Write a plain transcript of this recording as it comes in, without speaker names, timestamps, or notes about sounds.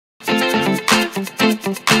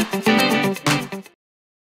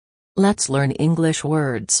Let's learn English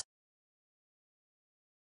words.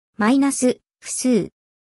 マイナス、複数。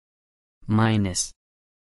minus,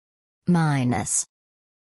 Minus.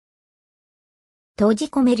 閉じ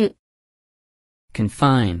込める。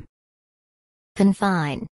confine,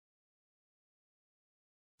 Confine.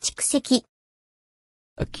 蓄積。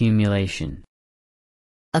accumulation,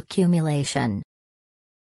 Accumulation.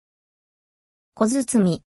 小包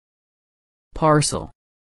み。parcel,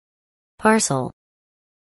 Parcel.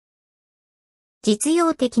 実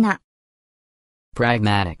用的な。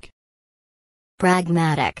pragmatic,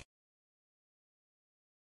 Pragmatic.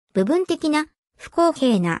 部分的な、不公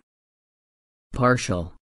平な。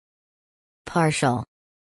partial, Partial.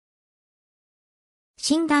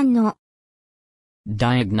 診断の。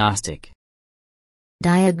diagnostic,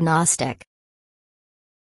 Diagnostic.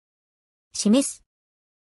 示す。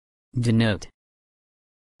denote,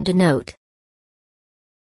 Denote.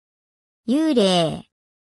 幽霊。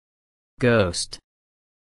ghost,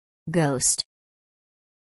 Ghost.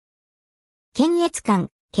 検閲官、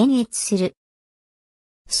検閲する。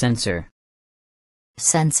censor,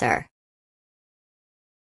 Censor.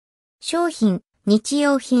 商品、日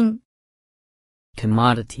用品。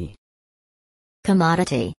commodity,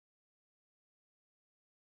 Commodity.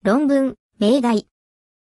 論文、命題。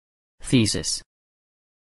thesis,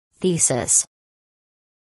 Thesis.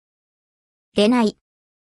 出ない。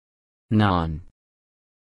non,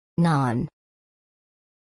 Non.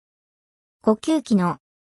 呼吸器の。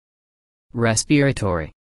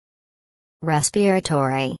respiratory,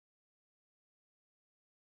 Respiratory.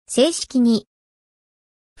 正式に。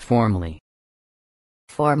formally,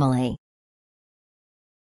 Formally.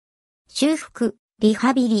 修復、リ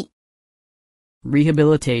ハビリ。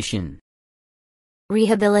rehabilitation,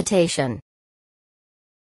 Rehabilitation.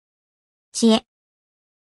 知恵。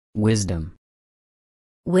wisdom,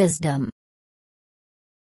 Wisdom.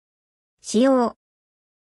 使用。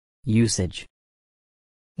usage,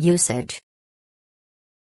 Usage.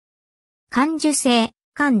 感受性、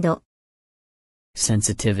感度。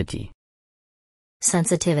sensitivity,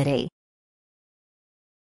 Sensitivity.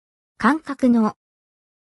 感覚の。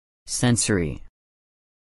sensory,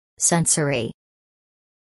 Sensory.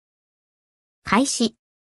 開始。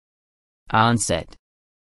onset,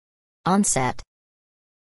 Onset.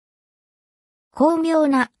 巧妙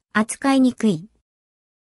な、扱いにくい。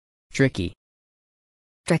tricky,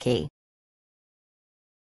 Tricky.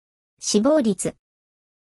 死亡率。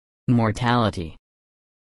mortality,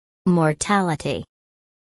 Mortality.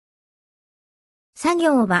 作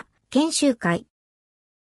業場、研修会。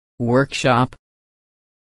workshop,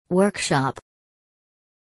 Workshop.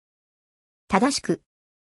 正しく。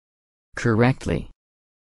correctly,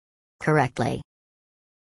 Correctly.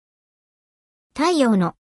 太陽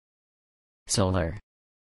の。solar,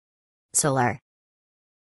 Solar.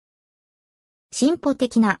 進歩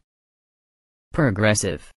的な。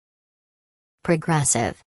progressive,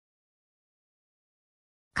 Progressive.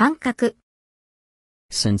 感覚。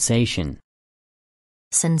sensation,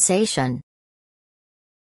 Sensation.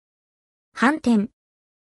 反転。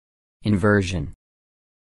inversion,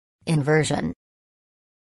 Inversion.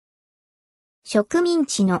 植民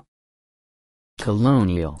地の。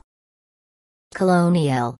colonial,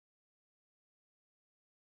 Colonial.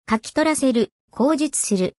 書き取らせる、口述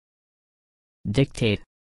する。dictate,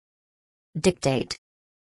 Dictate.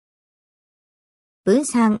 分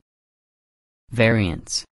散。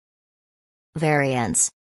variance, Variance.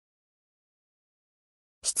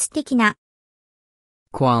 質的な。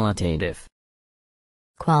qualitative,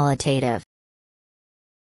 Qualitative.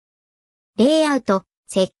 レイアウト、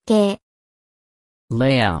設計。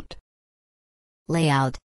layout,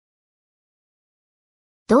 Layout.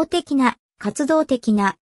 動的な、活動的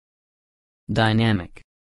な。dynamic,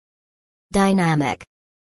 Dynamic.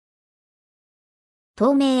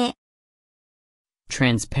 透明。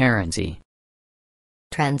transparency,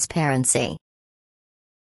 Transparency.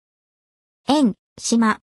 円、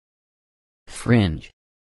島。fringe,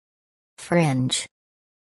 Fringe.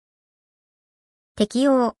 適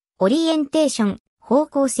応、オリエンテーション、方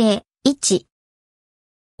向性、位置。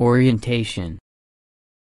orientation,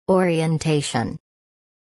 Orientation.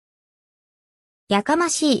 やかま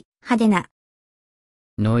しい、派手な。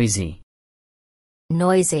noisy,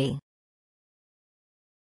 Noisy.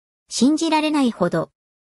 信じられないほど。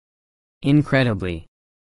incredibly,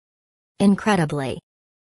 Incredibly.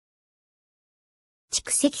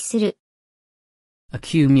 蓄積する。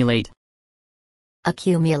accumulate,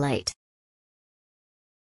 Accumulate.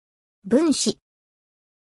 分子。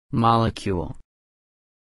molecule,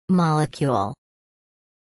 Molecule.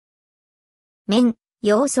 面、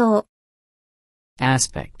様相。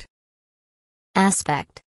aspect,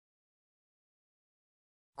 Aspect.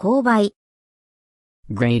 勾配。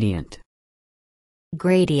Gradient.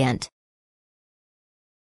 Gradient.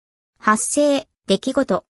 発生、出来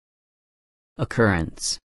事。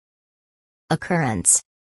Occurrence. Occurrence.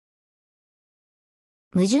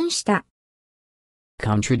 矛盾した。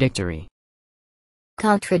Contradictory.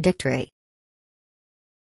 Contradictory.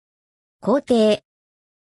 皇帝。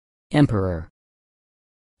Emperor.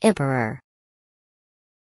 Emperor.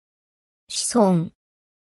 子孫。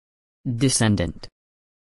Descendant.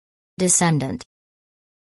 Descendant.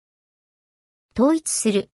 統一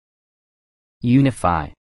する。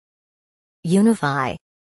Unify. Unify.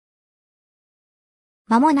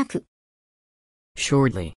 間もなく。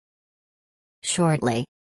Shortly. Shortly.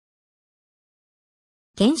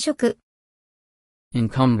 現職。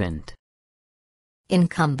Incumbent.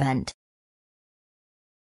 Incumbent.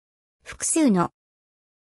 複数の。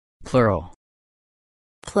Plural.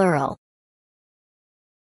 Plural.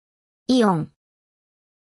 イオン。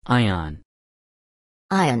Ion.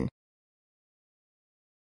 Ion.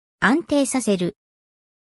 安定させる。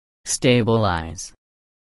Stabilize.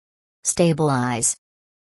 Stabilize.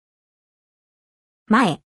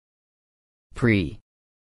 前。Pre.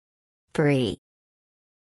 Pre.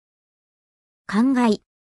 灌漑。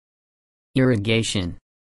Irrigation.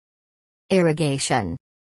 Irrigation.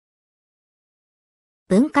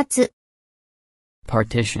 分割。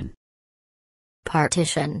Partition.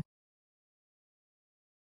 Partition.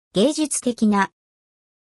 芸術的な。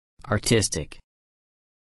Artistic.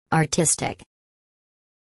 Artistic.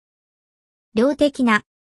 量的な。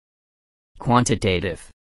Quantitative.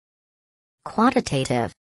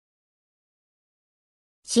 Quantitative.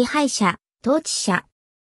 支配者、統治者。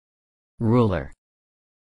Ruler.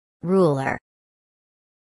 Ruler.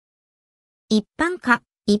 一般化、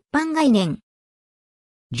一般概念。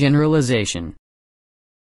Generalization.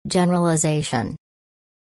 Generalization.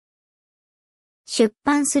 出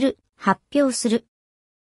版する、発表する。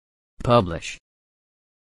Publish.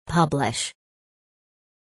 Publish.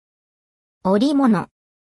 織物。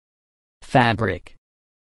Fabric.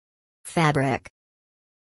 Fabric.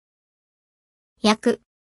 訳。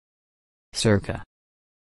Circa.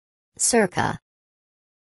 Circa.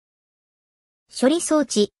 処理装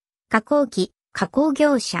置、加工機、加工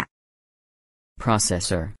業者。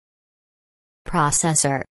Processor.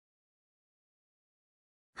 Processor.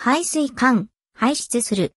 排水管、排出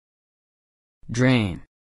する。Drain.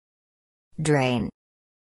 Drain.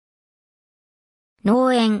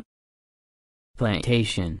 農園。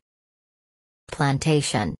Plantation.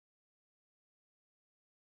 Plantation.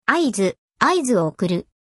 合図、合図を送る。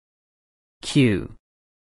Cue.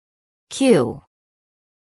 Cue.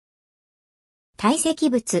 堆積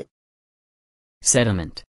物。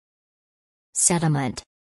Sediment. Sediment.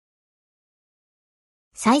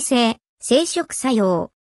 再生、生殖作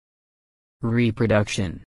用。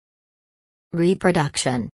Reproduction.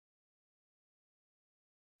 Reproduction.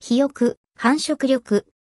 肥沃、繁殖力。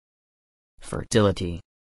Fertility.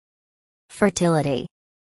 Fertility.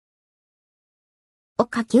 を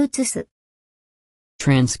書き写す。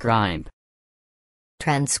Transcribe.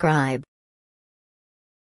 Transcribe.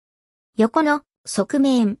 横の、側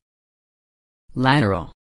面。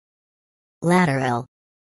Lateral. Lateral.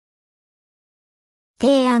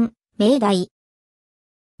 提案、命題。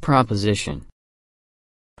Proposition.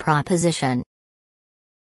 Proposition.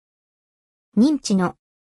 認知の。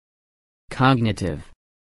Cognitive.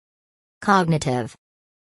 Cognitive.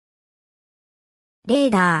 レー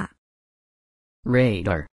ダー。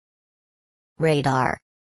Radar. Radar.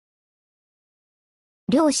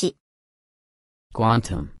 量子。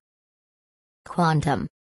Quantum. Quantum.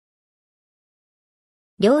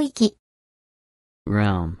 領域。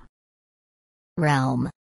Realm. Realm.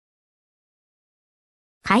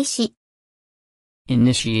 開始。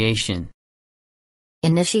Initiation.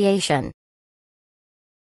 Initiation.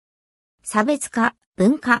 差別化、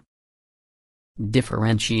分化。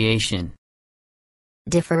Differentiation.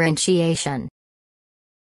 Differentiation.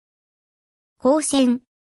 光線。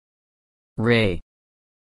Ray.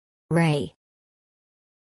 Ray.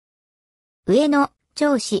 上の、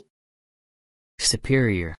上司。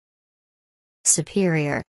Superior.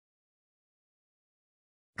 Superior.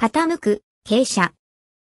 傾く、傾斜。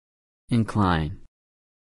Incline.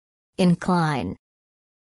 Incline.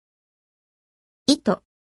 糸。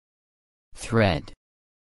Thread.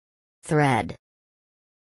 Thread.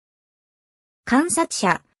 観察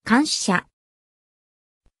者、監視者。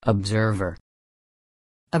Observer.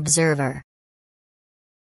 Observer.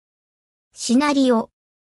 シナリオ。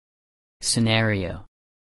Scenario.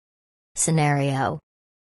 Scenario.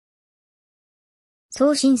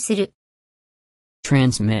 送信する。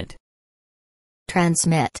Transmit.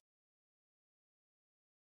 Transmit.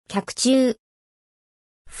 脚注。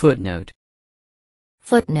Footnote.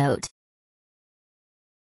 Footnote.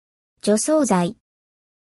 除草剤。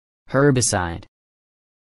Herbicide.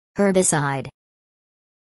 Herbicide.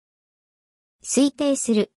 推定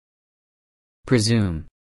する。Presume.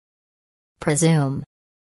 Presume.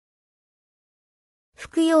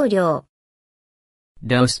 服用量。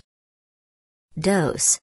Dose.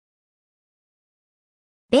 Dose.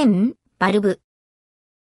 弁、バルブ。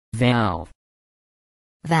Valve.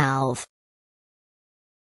 Valve.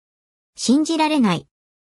 信じられない。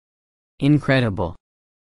Incredible.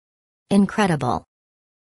 Incredible.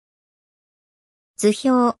 図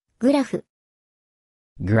表、グラフ。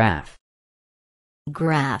Graph.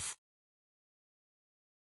 Graph.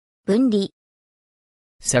 分離。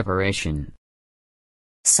Separation.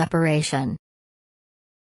 Separation.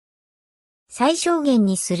 最小限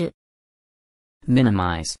にする。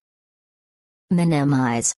Minimize.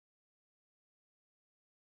 Minimize.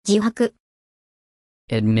 自白。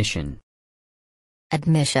Admission.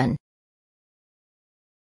 Admission.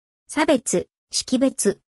 差別、識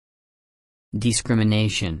別。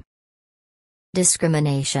Discrimination.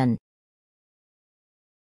 Discrimination.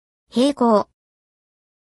 平行。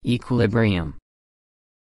Equilibrium.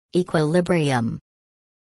 Equilibrium.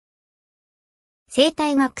 生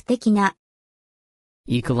態学的な。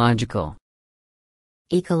Ecological.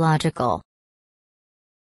 Ecological.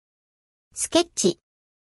 スケッチ。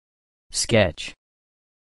Sketch.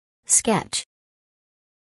 Sketch.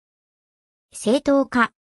 正当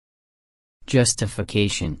化。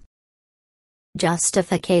Justification.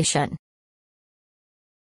 Justification.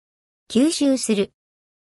 吸収する。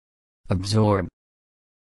Absorb.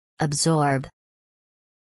 Absorb.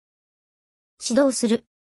 指導する。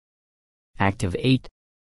Activate.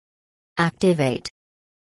 Activate.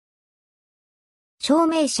 証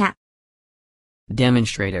明者。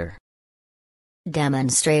Demonstrator.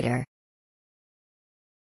 Demonstrator.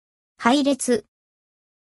 配列。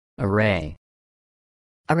Array.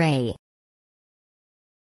 Array.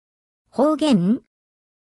 方言。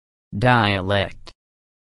Dialect.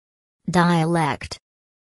 Dialect.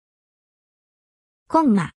 コ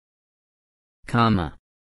ンマ。Comma.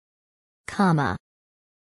 Comma.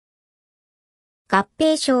 合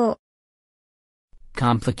併症。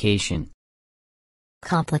Complication.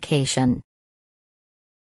 Complication.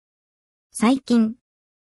 細菌。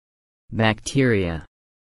Bacteria.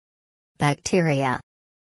 Bacteria.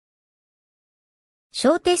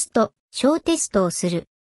 小テストをする。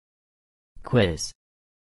Quiz.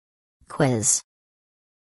 Quiz.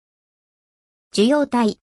 受容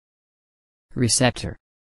体。Receptor.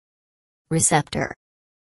 Receptor.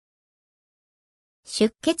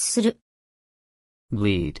 出血する。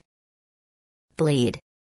Bleed. Bleed.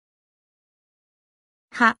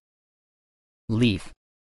 葉。Leaf.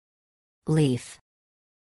 Leaf.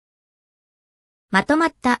 まとま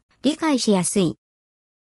った、理解しやすい。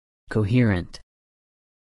Coherent.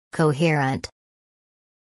 Coherent.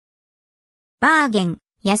 バーゲン、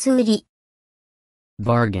安売り。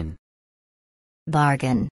Bargain.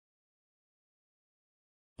 Bargain.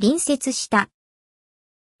 隣接した。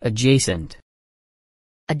Adjacent.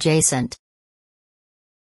 Adjacent.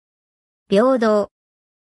 平等。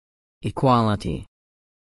Equality.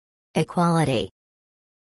 Equality.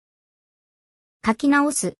 書き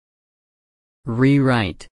直す。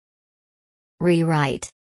Rewrite. Rewrite.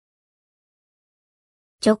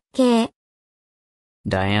 直径。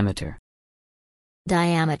Diameter.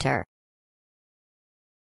 Diameter.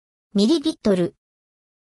 ミリリットル。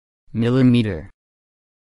Millimeter.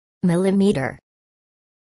 Millimeter.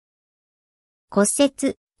 骨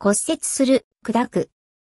折する、砕く。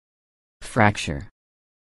Fracture.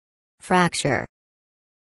 Fracture.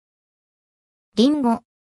 リンゴ。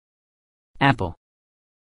Apple.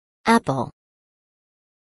 Apple.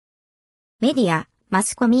 メディア、マ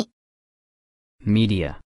スコミ。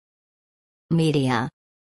Media. Media.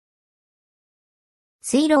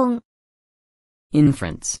 推論。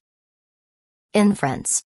Inference.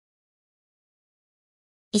 Inference.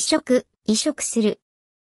 移植する。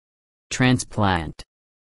Transplant.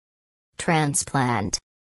 Transplant.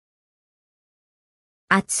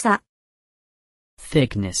 厚さ。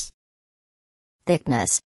Thickness.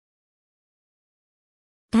 Thickness.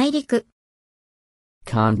 大陸。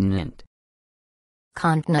Continent.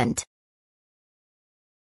 Continent.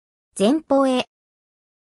 前方へ。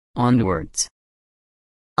Onwards.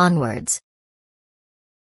 Onwards.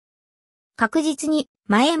 確実に、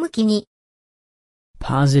前向きに。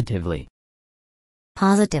Positively.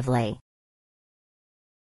 Positively.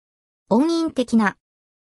 音韻的な。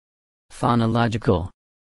Phonological.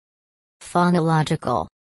 Phonological.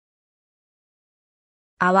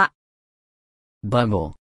 泡。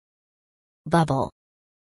Bubble. bubble,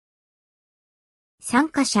 参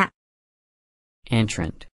加者、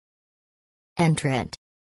 entrant, entrant,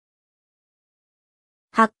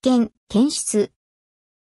 発見、検出、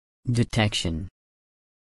 detection,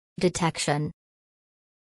 detection,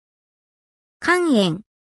 肝炎、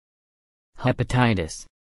 hepatitis,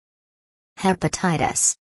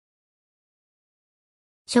 hepatitis,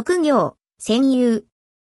 職業、占有、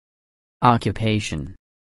 occupation,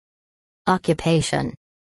 occupation,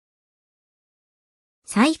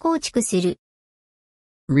 再構築する、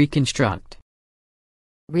 reconstruct,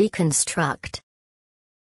 reconstruct,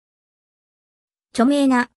 著名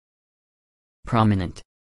な、 prominent,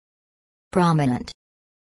 prominent,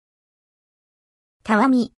 たわ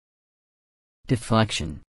み、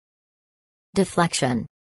 deflection, deflection,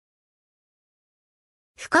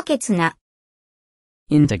 不可欠な、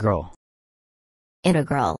 integral,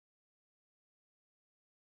 integral,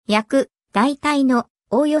 約、大体の、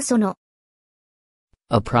おおよその、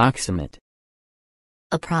 approximate,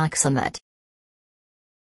 approximate,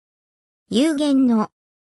 有限の、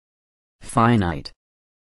 finite,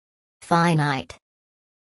 finite,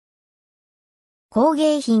 工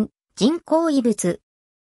芸品、人工遺物、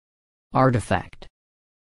 artifact,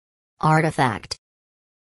 artifact,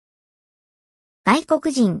 外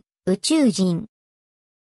国人、宇宙人、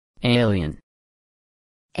 alien,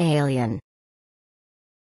 alien,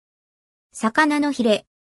 魚のヒレ、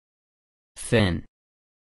 fin,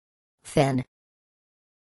 fin,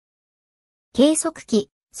 計測器、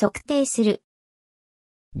測定する、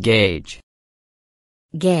 gauge,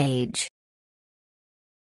 gauge,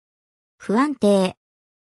 不安定、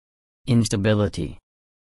 instability,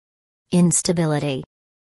 instability,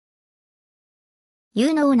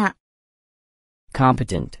 有能な、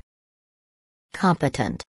 competent,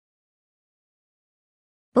 competent,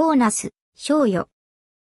 ボーナス、賞与、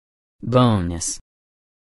 bonus,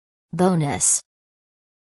 bonus,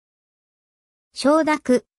 承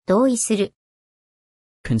諾、同意する、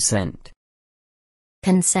 consent,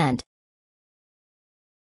 consent,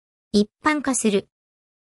 一般化する、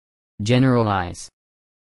 generalize,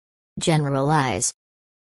 generalize,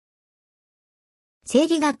 生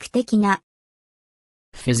理学的な、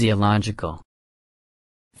 physiological,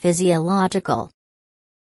 physiological,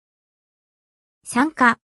 酸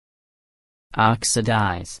化、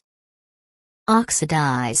 oxidize,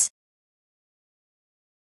 oxidize,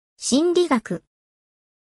 心理学、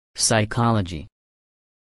 psychology,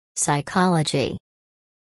 psychology,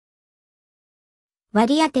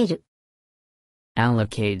 割り当てる、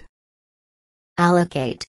 allocate,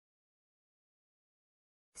 allocate,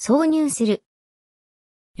 挿入する、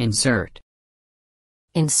 insert,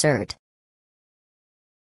 insert,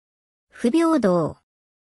 不平等、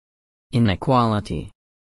 inequality,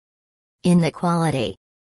 inequality,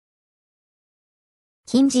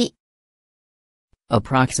 禁じ、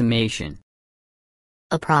 approximation,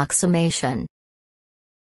 approximation,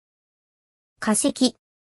 化石、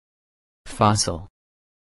 fossil,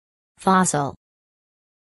 fossil,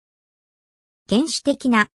 原始的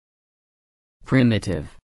な、 primitive,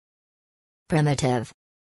 primitive,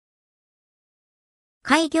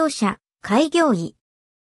 開業者、開業医、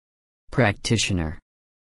 practitioner,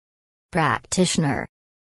 practitioner,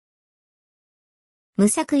 無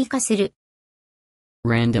作為化する、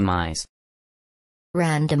 randomize,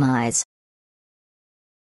 randomize,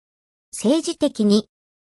 政治的に、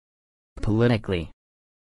 politically,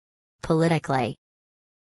 politically,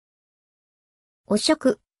 汚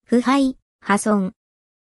職、腐敗、破損、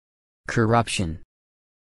 corruption,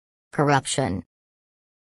 corruption,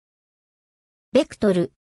 ベクト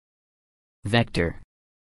ル、 vector,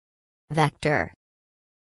 vector,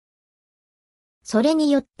 それ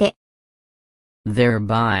によって、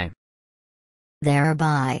 thereby,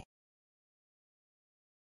 thereby,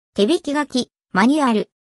 手引き書き、マニュアル、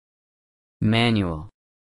 manual,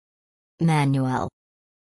 manual,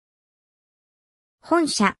 本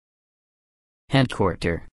社、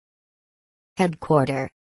 headquarter, headquarter,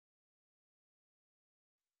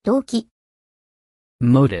 動機、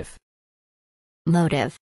 motive,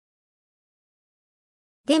 motive,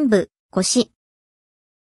 臀部、腰、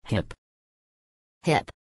 hip, hip,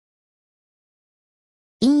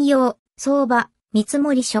 引用、相場、見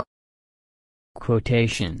積書、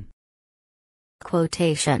 quotation,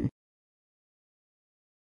 quotation,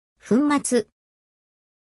 粉末、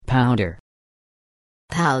 powder,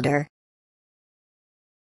 powder,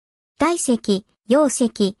 体積、容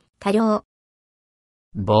積、多量、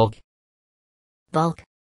 bulk, bulk,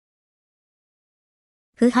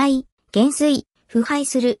 腐敗、減衰、腐敗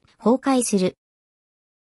する、崩壊する、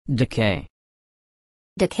 decay,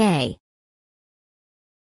 decay,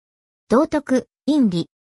 道徳、倫理、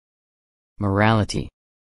morality,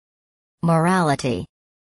 morality,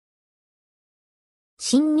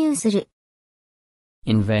 侵入する、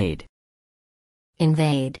 invade,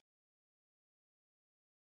 invade,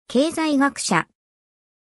 経済学者、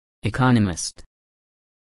 economist,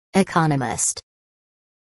 economist,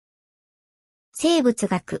 生物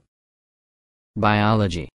学、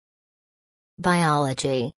 biology,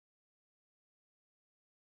 biology,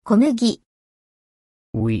 小麦、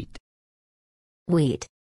 wheat, wheat,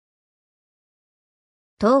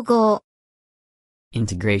 統合、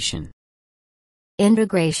 integration,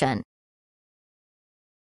 integration,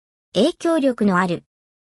 影響力のある、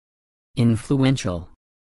 influential,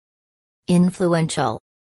 influential,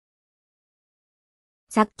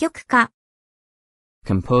 作曲家、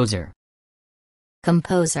 composer,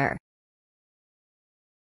 composer,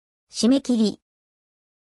 締め切り、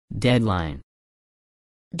 deadline,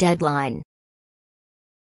 deadline,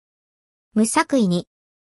 無作為に、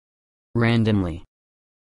 randomly,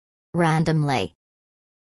 randomly,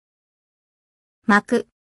 膜、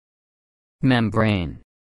 membrane,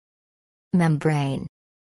 membrane,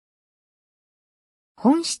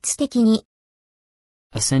 本質的に、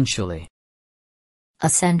 essentially,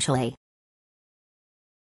 essentially,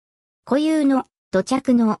 固有の、土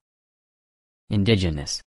着の、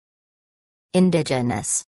 indigenous,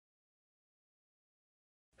 indigenous,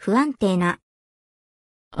 不安定な、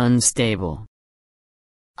 unstable,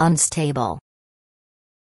 unstable,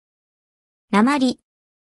 訛り、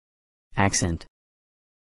 accent,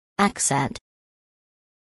 accent,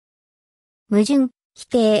 矛盾、否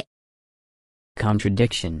定、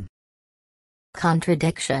 contradiction,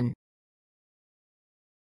 contradiction,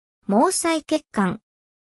 毛細血管、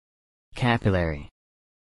 capillary,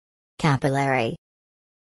 capillary,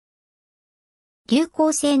 流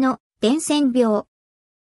行性の、伝染病、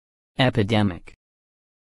 epidemic,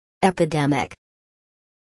 epidemic,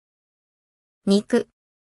 肉、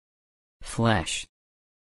 flesh,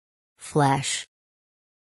 flesh,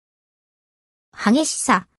 激し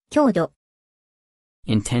さ、強度、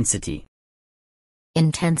 intensity,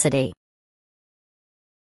 intensity,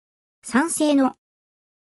 酸性の、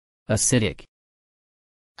 acidic,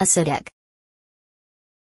 acidic,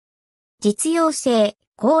 実用性、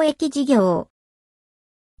公益事業、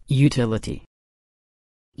 utility,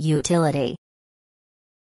 utility,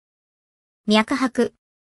 脈拍、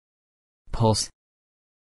 pulse,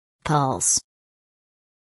 pulse,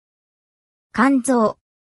 肝臓、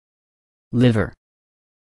 liver,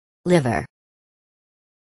 liver,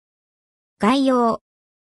 概要、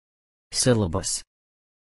 syllabus,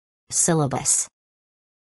 syllabus,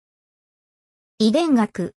 遺伝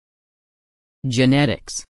学、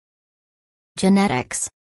 genetics, genetics,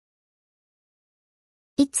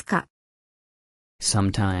 いつか、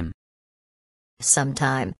 sometime,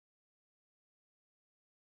 sometime,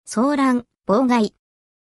 騒乱、妨害、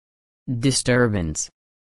 disturbance,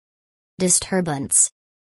 disturbance,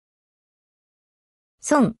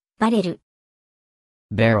 損、バレル、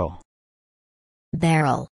 barrel,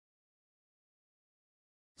 barrel,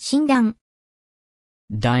 診断、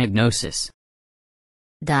 diagnosis,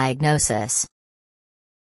 diagnosis,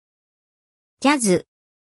 ジャズ、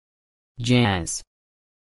 jazz,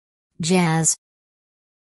 jazz,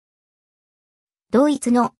 同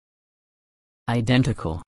一の、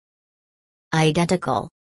 identical, identical,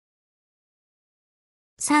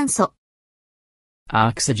 酸素、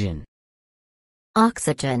 oxygen,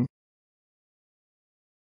 oxygen,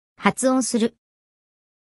 発音する、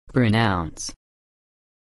 pronounce,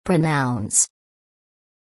 pronounce,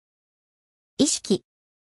 意識、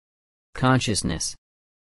 consciousness,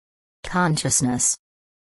 consciousness,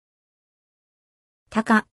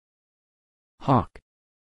 鷹、 hawk,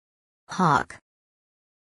 hawk,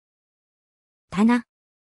 棚、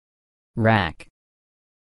 rack,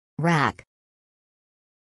 rack,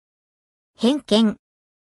 偏見、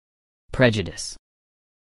 prejudice,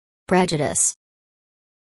 prejudice,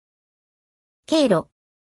 経路、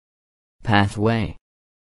 pathway,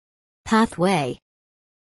 pathway,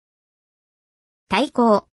 対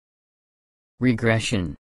抗、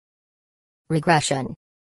 regression, regression,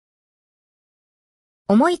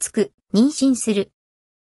 思いつく、妊娠する、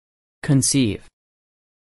 conceive,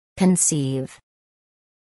 conceive,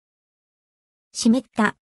 湿っ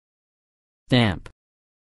た、 damp,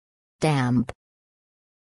 damp,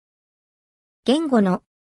 言語の、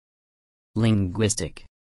 linguistic,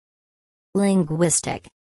 linguistic,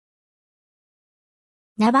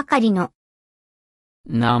 名ばかりの、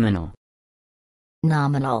 nominal,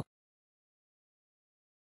 nominal,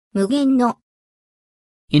 無限の、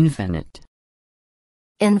 infinite,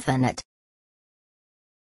 infinite,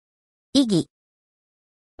 異議、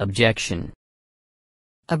 objection,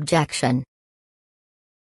 objection,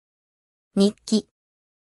 日記。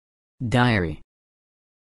diary,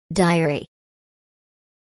 diary,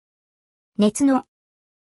 熱の。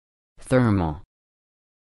thermal,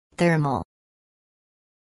 thermal,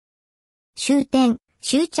 終点、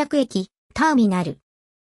終着駅、ターミナル。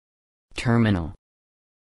terminal,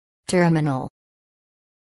 terminal,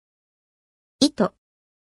 糸。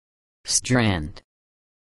strand,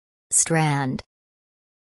 strand,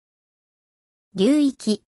 流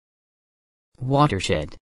域。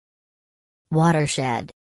watershed, watershed,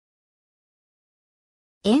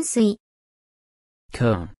 円錐。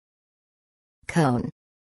cone, cone,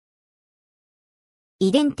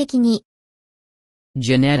 遺伝的に。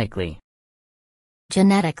genetically,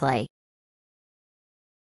 genetically,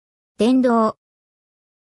 伝導。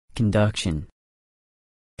conduction,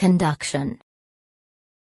 conduction,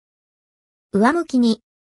 上向きに。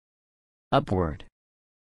upward,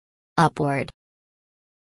 upward,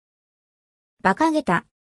 馬鹿げた。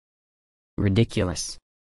ridiculous,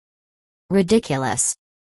 ridiculous,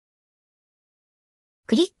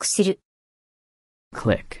 クリックする。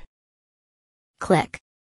click, click,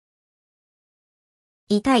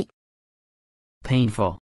 痛い。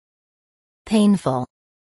painful, painful,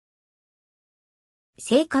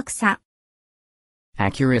 正確さ。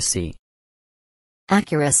accuracy,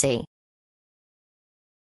 accuracy,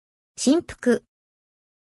 振幅。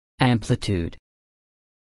amplitude,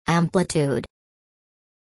 amplitude,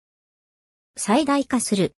 最大化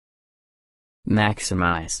する。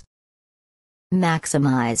maximize,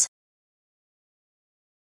 maximize,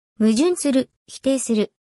 矛盾する、否定す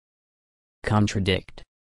る。contradict,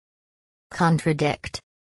 contradict,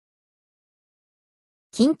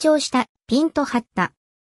 緊張した、ピンと張った。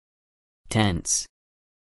tense,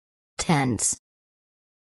 tense,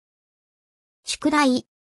 宿題。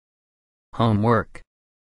homework,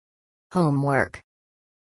 homework,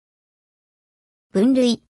 分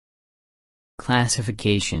類。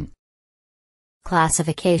classification,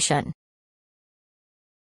 classification,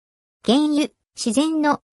 原油、自然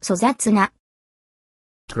の、粗雑な。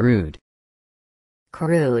crude,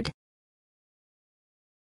 crude,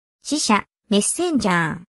 死者、メッセンジ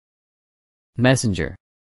ャー。messenger,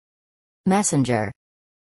 messenger,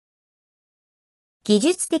 技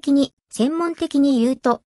術的に、専門的に言う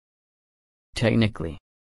と。technically,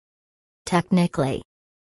 technically,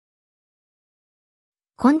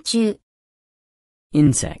 昆虫。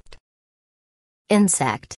insect,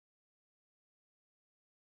 insect,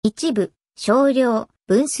 一部、少量、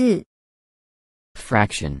分数。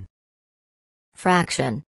fraction,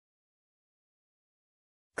 fraction,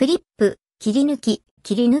 クリップ、切り抜き、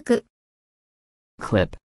切り抜く。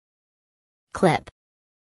clip, clip,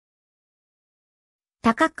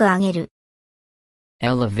 高く上げる。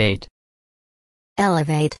elevate,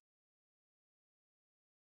 elevate,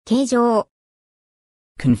 形状。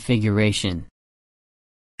configuration,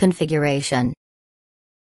 configuration,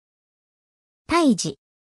 胎児。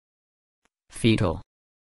fetal,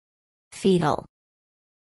 fetal,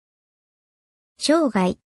 生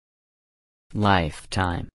涯。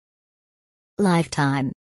lifetime,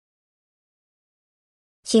 lifetime,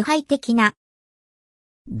 支配的な。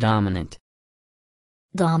dominant,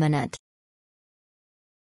 dominant,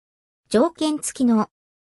 条件付きの。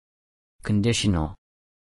conditional,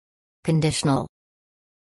 conditional,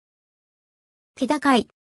 気高い。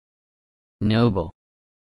noble,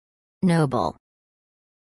 noble,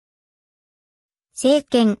 政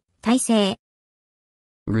権、体制。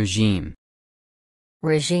regime,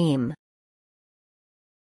 regime,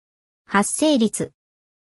 発生率。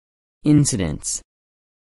 incidents,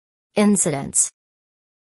 incidents,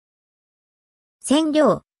 染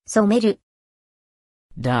料、染める。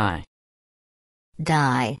dye,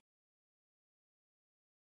 dye,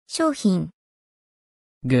 商品。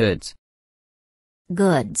goods,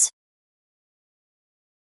 goods,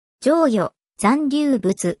 剰余、残留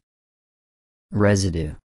物。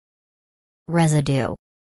 residue, residue,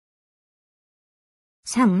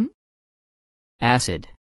 酸。 acid,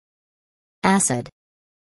 acid,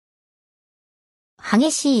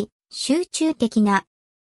 激しい、集中的な。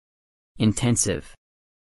 intensive,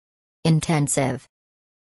 intensive,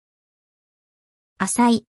 浅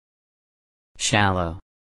い。 shallow,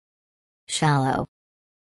 shallow,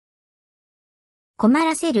 困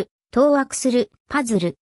らせる、当惑する、パズ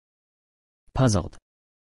ル。 puzzled,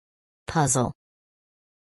 puzzle,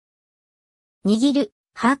 握る、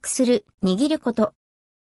把握する、握ること。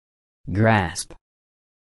 grasp,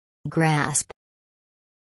 grasp,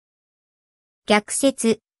 逆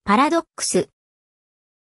説、パラドックス。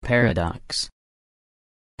 paradox,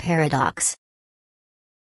 paradox,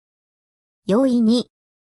 容易に。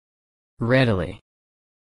 readily,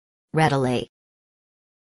 readily,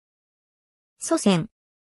 祖先、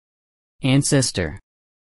ancestor,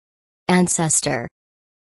 ancestor,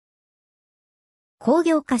 工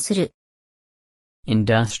業化する、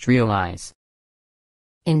industrialize,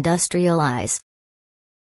 industrialize,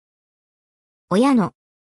 親の、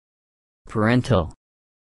parental,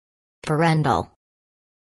 parental,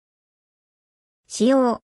 使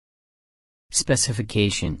用、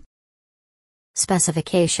 specification,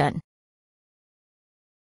 specification,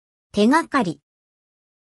 手がかり、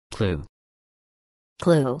 clue,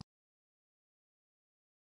 clue,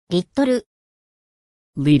 リットル、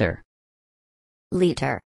 leader,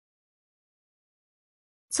 liter,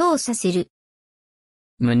 操作する、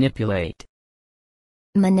 manipulate,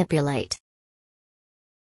 manipulate,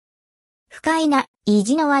 不快な、意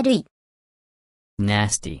地の悪い、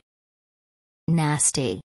 nasty,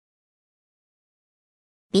 nasty,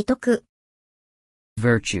 美徳、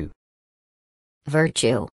 virtue,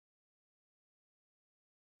 virtue,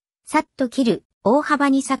 さっと切る、大幅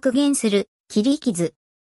に削減する、切り傷、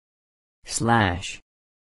 slash,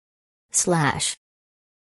 slash,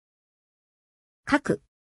 核、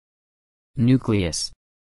 nucleus,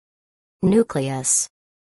 nucleus,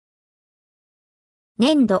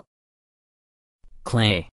 粘土、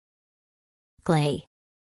 clay, clay,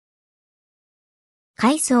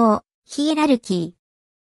 階層、ヒエラルキ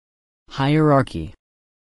ー、 hierarchy,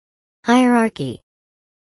 hierarchy,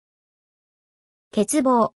 欠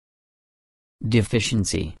乏、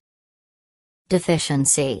 deficiency,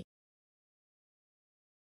 deficiency,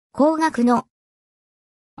 光学の、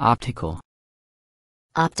 optical,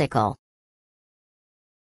 optical,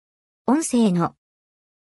 音声の、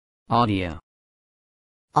 audio,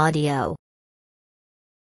 audio,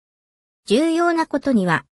 重要なことに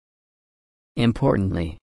は、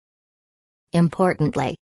 importantly,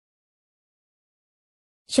 importantly,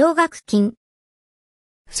 奨学金、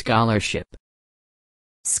 scholarship,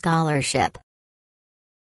 scholarship,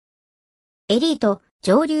 エリート、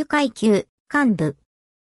上流階級、幹部、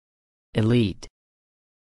 elite,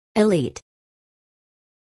 elite,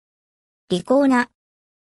 利口な、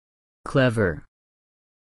 clever,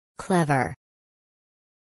 clever,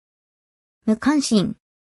 無関心、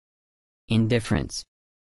 indifference,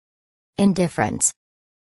 indifference,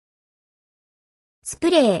 スプ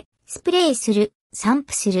レー、スプレーする、散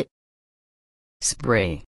布する、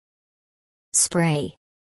 spray, spray,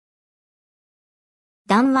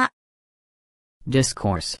 談話、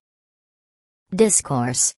 discourse,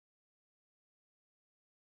 discourse,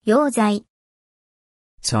 溶剤、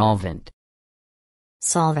 solvent,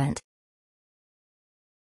 solvent,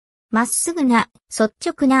 まっすぐな、率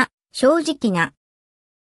直な、正直な、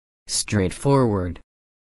 straightforward,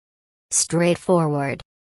 straightforward,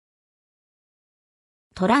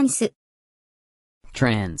 トランス、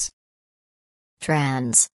 trans,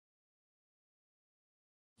 trans,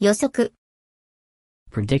 予測、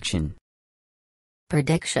 prediction,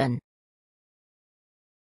 prediction,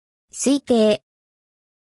 推定、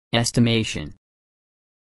 estimation,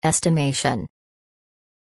 estimation,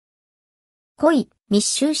 濃い、密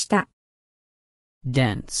集した、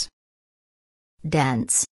 dense,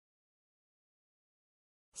 dense,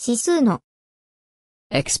 指数の、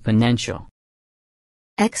 exponential,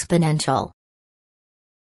 exponential,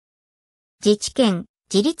 自治権、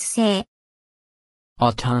自立性、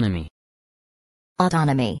 autonomy,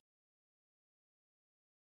 autonomy,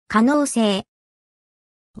 可能性、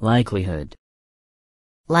 likelihood,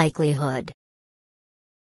 likelihood,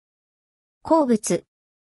 鉱物、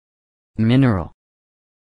 mineral,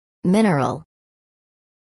 mineral,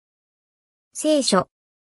 聖書、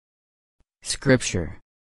 scripture,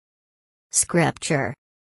 scripture,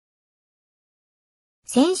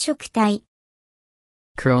 染色体、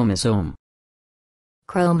 chromosome,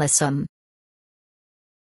 chromosome,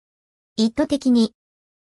 意図的に、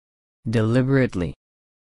 deliberately,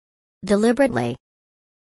 deliberately,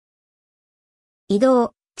 移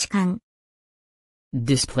動、痴漢、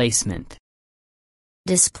 displacement,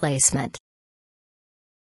 displacement,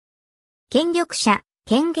 権力者、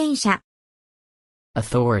権限者、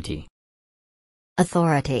 authority,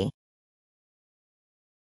 authority,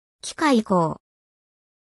 機械工、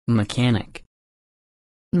 mechanic,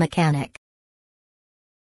 mechanic,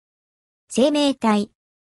 生命体、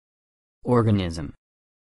 organism,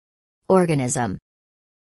 organism,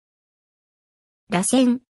 螺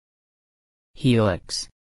旋、 helix,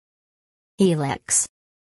 helix,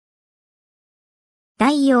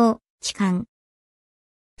 代用、痴漢、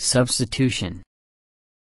 substitution,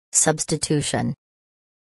 substitution,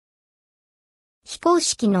 非公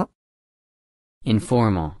式の、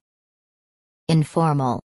 informal,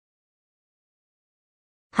 informal,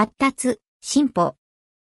 発達、進歩、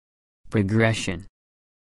 progression,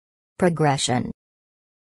 progression,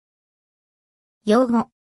 用語、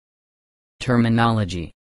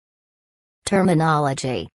 terminology,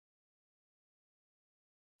 terminology,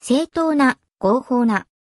 正当な、合法な、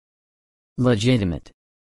 legitimate,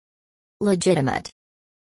 legitimate,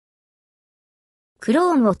 ク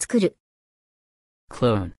ローンを作る、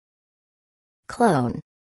 clone, clone,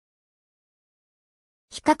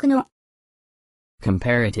 比較の、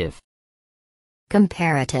 comparative,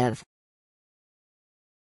 comparative,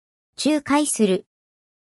 仲介する、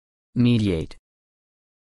 mediate,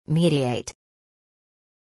 mediate,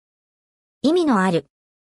 意味のある、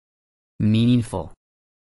 meaningful,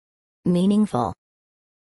 meaningful,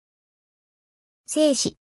 精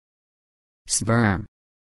子、 sperm,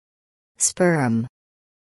 sperm,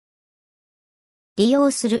 利用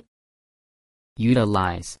する、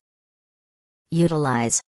 utilize,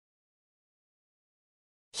 utilize,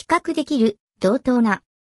 比較できる、同等な、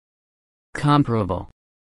 comparable,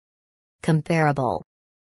 comparable,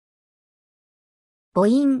 母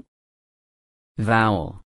音、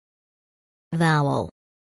 vowel, vowel,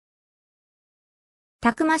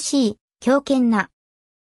 たくましい、強健な、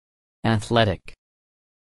 athletic,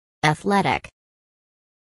 athletic,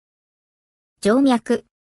 静脈、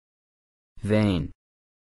 vein,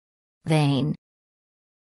 vein,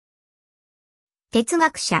 哲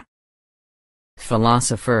学者、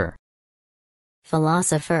 philosopher,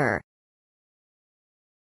 philosopher,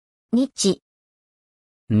 ニッチ、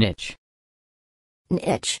 niche,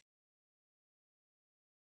 niche,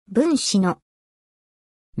 分子の、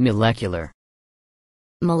 molecular,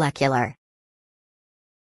 molecular,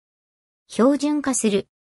 標準化する、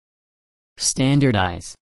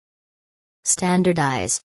 standardize,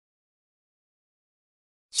 standardize,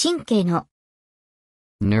 神経の、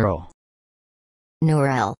 neural,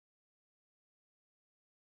 neural,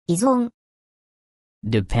 依存、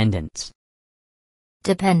 dependence,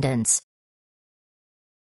 dependence,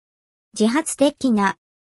 自発的な、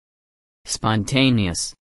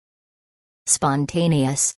 spontaneous,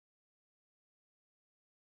 spontaneous,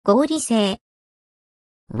 合理性、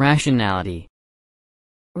 rationality,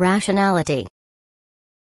 rationality,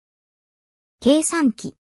 計算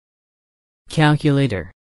機、 calculator,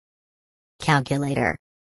 calculator,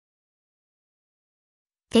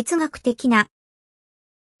 哲学的な、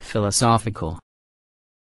 philosophical,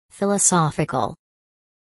 philosophical,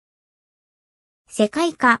 世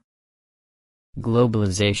界化、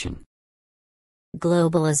 globalization,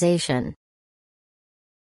 globalization,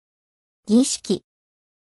 儀式、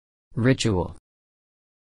 ritual,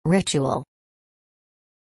 ritual,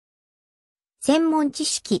 専門知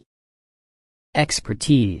識、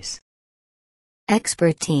 expertise,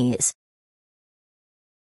 expertise,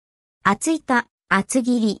 厚板、厚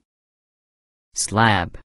切り、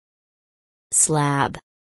 slab, slab,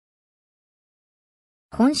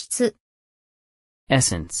 本質、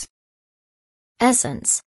 essence,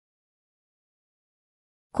 essence,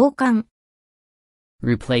 交換、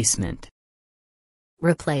 replacement,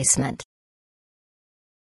 replacement,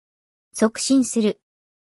 促進する、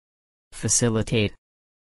 facilitate,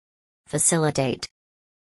 facilitate,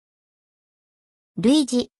 類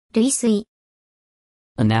似、類推、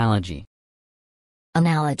 analogy,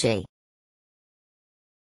 analogy,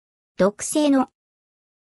 毒性の、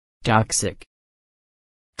 toxic,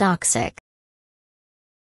 toxic,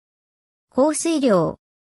 降水量、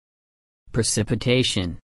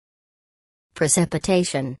 precipitation,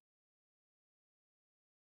 precipitation,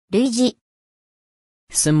 類似、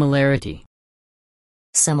 similarity,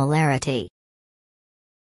 similarity,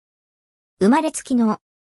 生まれつきの、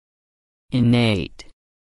 innate,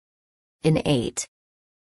 innate,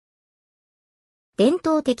 伝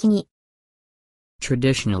統的に、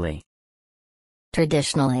 traditionally,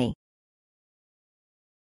 traditionally,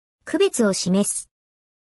 区別を示す、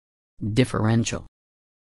 differential,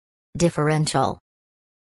 differential,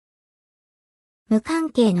 無関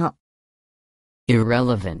係の、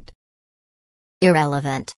 irrelevant,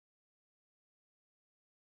 irrelevant,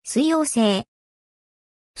 水溶性、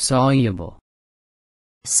 soluble,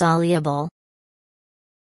 soluble,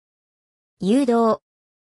 誘導、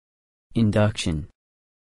 induction,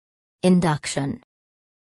 induction,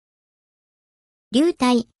 流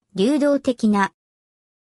体、流動的な、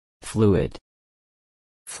 fluid,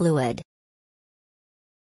 fluid,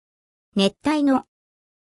 熱帯の、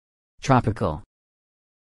 tropical,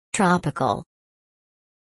 tropical,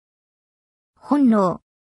 本能、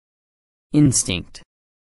 instinct,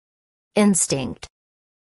 instinct,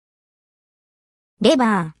 レ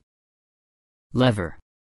バー、 lever,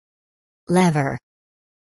 lever,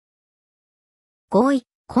 合意、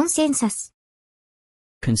コンセンサス、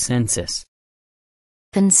 consensus,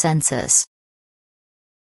 consensus,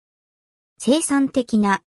 生産的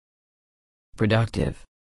な、productive,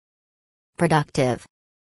 productive,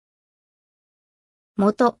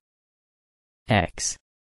 元、X,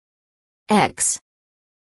 X,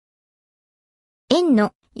 円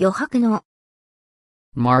の、余白の、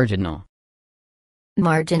marginal,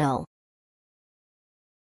 marginal,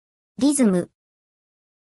 リズム、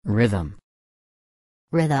rhythm,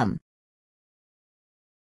 rhythm,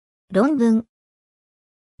 論文、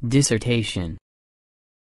dissertation,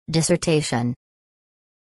 dissertation,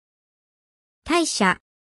 代謝、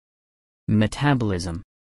metabolism,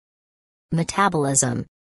 metabolism,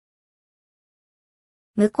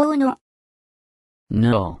 向こうの、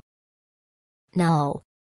 null, null,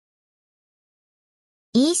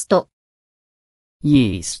 イースト、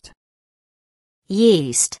 yeast,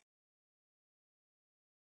 yeast,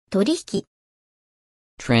 取引、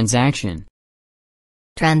 transaction,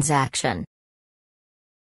 transaction,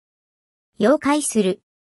 溶解する、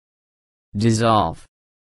 dissolve,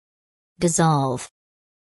 dissolve,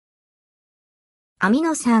 アミ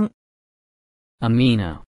ノ酸、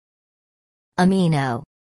 amino, amino,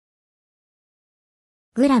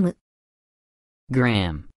 グラム、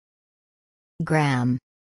 gram, gram,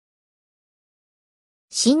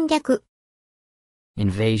 侵略、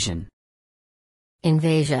 invasion,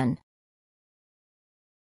 invasion,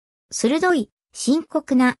 鋭い、深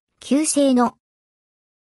刻な、急性の、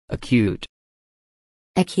 acute,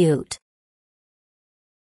 acute,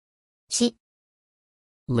 血、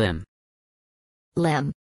 limb,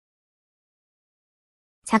 limb,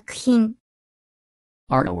 作品、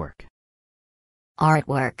 artwork,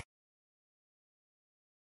 artwork,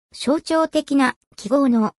 象徴的な、記号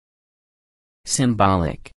の、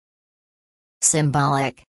 symbolic,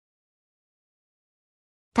 symbolic,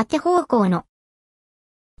 縦方向の、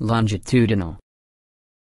 longitudinal,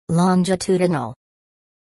 longitudinal,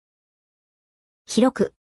 広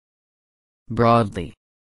く、 broadly,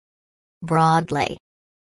 broadly,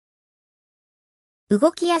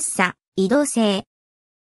 動きやすさ、移動性、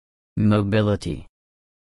 mobility,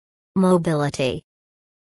 mobility,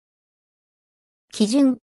 基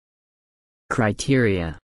準、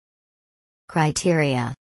 criteria,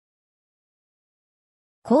 criteria,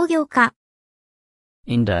 工業化、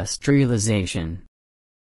 industrialization,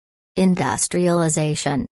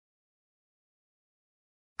 industrialization,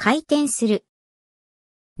 回転する、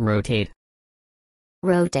 rotate,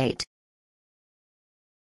 rotate,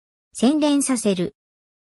 洗練させる、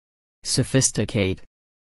 sophisticate,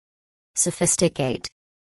 sophisticate,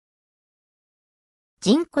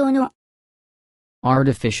 人工の、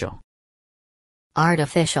 artificial,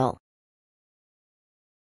 artificial,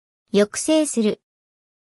 抑制する、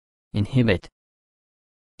 inhibit,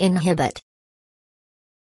 inhibit,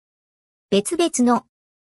 別々の、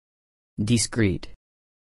 discrete,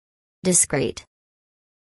 discrete,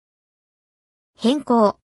 変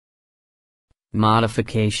更、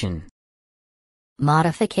 modification,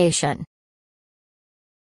 modification,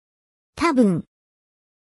 多分、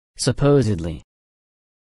 supposedly,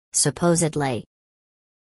 supposedly,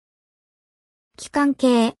 期間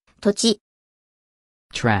系、土地、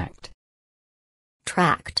 tract,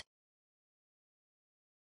 tract,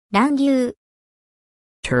 乱流、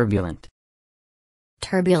 turbulent,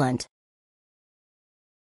 turbulent,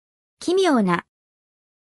 奇妙な、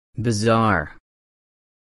 bizarre,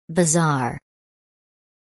 bizarre,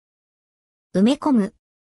 埋め込む、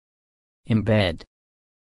 embed,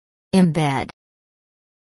 embed,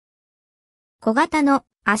 小型の、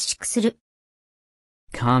圧縮する、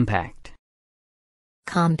 compact,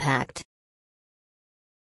 compact,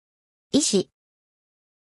 医師、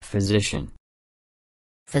 physician,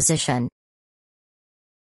 physician,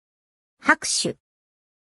 拍手、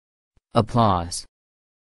 applause,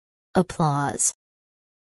 applause,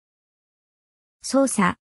 操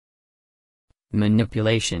作、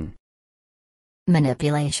 manipulation,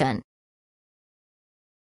 manipulation,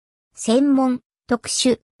 専門、特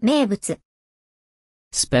殊、名物、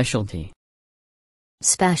 specialty,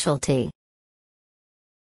 specialty,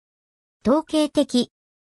 統計的、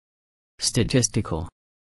 statistical,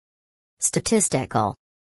 statistical,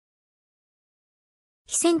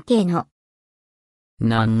 非線形の、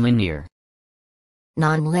 nonlinear,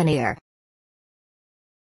 nonlinear,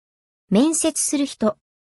 面接する人、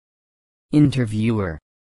 interviewer,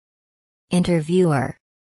 interviewer,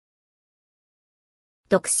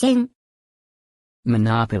 独占、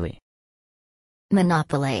 monopoly,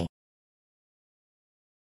 monopoly,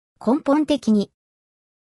 根本的に、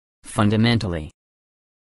 fundamentally,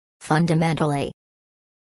 fundamentally,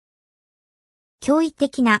 驚異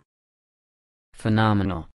的な、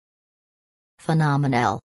 phenomenal,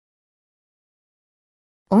 phenomenal,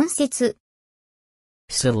 音節、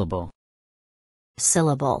 syllable,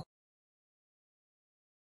 syllable,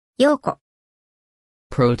 陽子、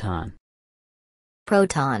 proton,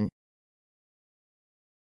 proton,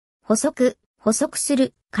 補足、補足す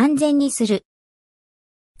る、完全にする、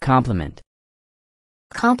 complement,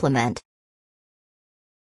 complement,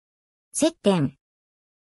 接点、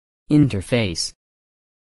 interface,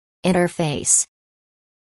 interface,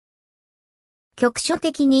 局所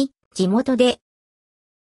的に、地元で、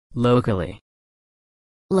 locally,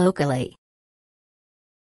 locally,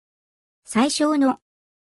 最小の、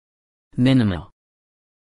 minimal,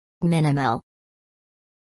 minimal,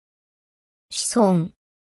 子孫、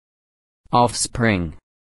 offspring,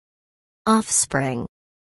 offspring,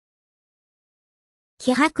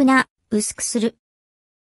 希薄な、薄くする、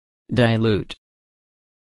 dilute,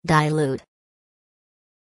 dilute,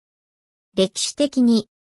 歴史的に、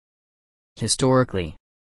 historically,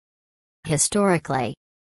 historically,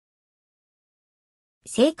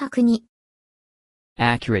 正確に、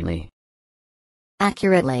 accurately,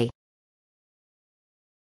 accurately,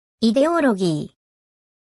 イデオロギ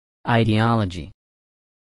ー、 ideology,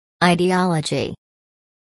 ideology,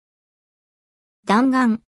 弾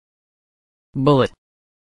丸、 bullet,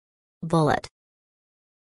 bullet,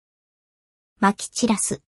 撒き散ら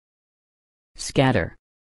す、 scatter,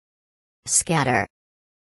 scatter,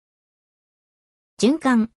 循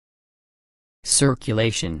環、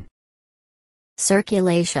 circulation,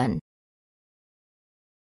 circulation,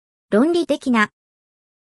 論理的な、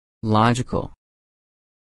 logical,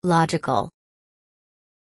 logical,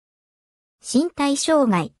 身体障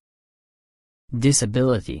害、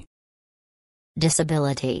 disability,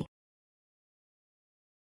 disability,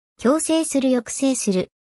 強制する抑制す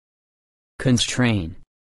る、 constrain,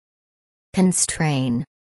 constrain,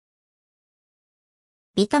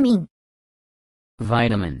 ビタミン、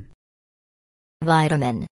 vitamin,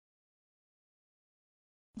 vitamin,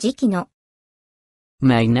 磁気の、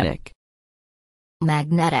 magnetic,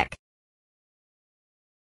 magnetic,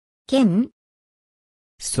 剣、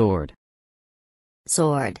 sword,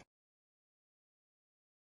 sword,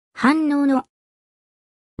 反応の、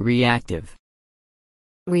 reactive,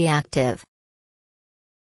 reactive,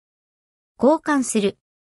 交換する、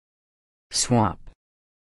 swap,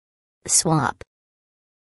 swap,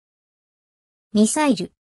 ミサイ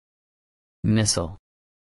ル、 missile,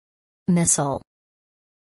 missile,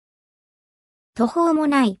 途方も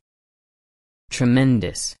ない、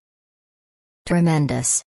 tremendous,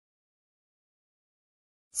 tremendous,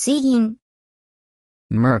 水銀、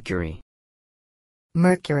 mercury,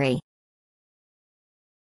 mercury,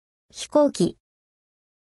 飛行機、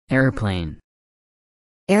 airplane,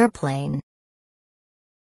 airplane,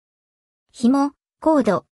 紐、コー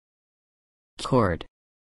ド、 cord,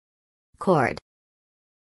 cord,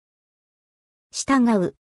 従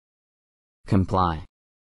う、 comply,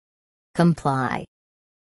 comply,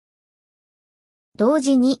 同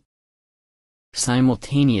時に、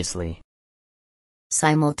 simultaneously,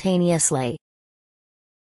 simultaneously,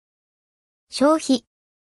 消費、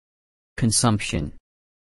 consumption,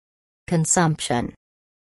 consumption,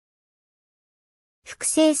 複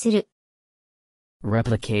製する、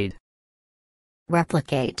 replicate,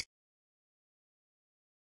 replicate,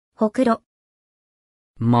 ほくろ、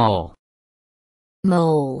 mole,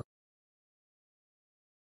 mole,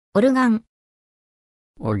 オルガン、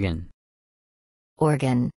 organ,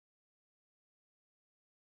 organ,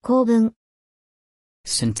 構文、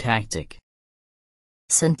 syntactic,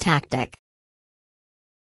 syntactic,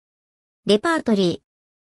 レパートリ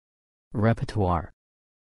ー、 repertoire,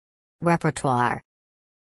 repertoire,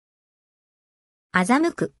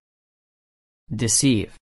 欺く、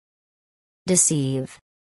 deceive, deceive,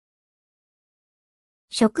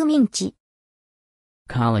 植民地、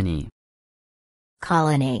 colony,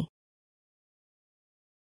 colony,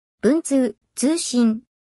 文通、通信、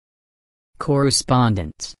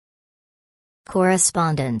 correspondence,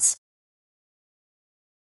 correspondence,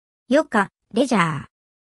 余暇、レジャー、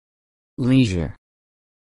 leisure,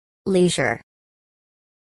 leisure,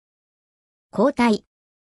 抗体、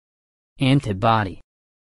 antibody,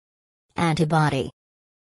 antibody,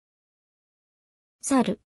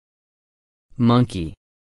 猿、 monkey,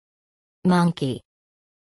 monkey,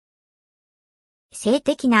 性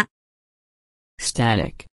的な、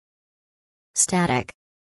 static, static,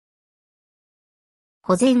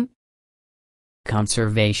 保全、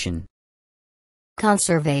 conservation,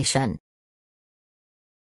 conservation,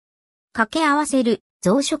 掛け合わせる、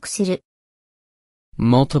増殖する、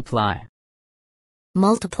 multiply,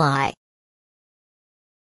 multiply,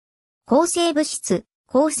 抗生物質、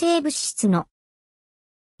抗生物質の、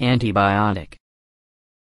 antibiotic,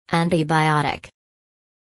 antibiotic,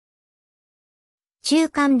 中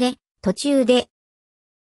間で、途中で、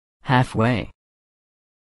halfway,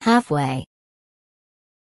 halfway,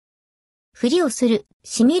 ふりをする、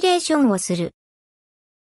シミュレーションをする。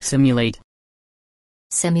simulate,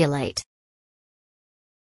 simulate,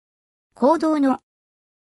 行動の、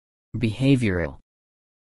behavioral,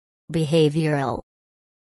 behavioral,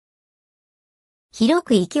 広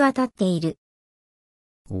く行き渡っている。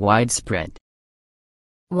widespread,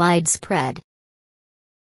 widespread,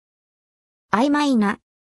 曖昧な、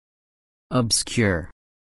obscure,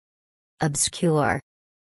 obscure,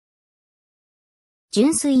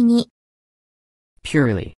 純粋に、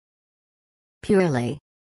purely, purely,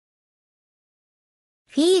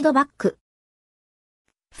 フィードバック、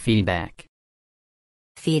 feedback,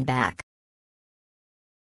 feedback,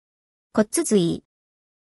 骨髄、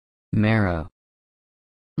 marrow,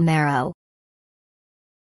 marrow,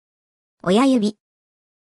 親指、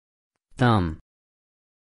 thumb,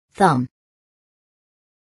 thumb,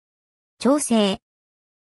 調整、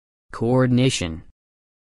 coordination,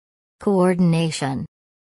 coordination,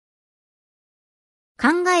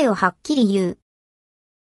 考えをはっきり言う。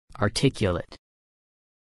articulate,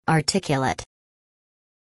 articulate,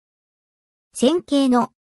 線形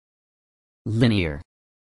の、 linear,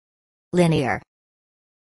 linear,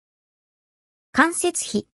 間接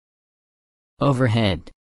比、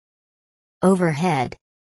 overhead, overhead,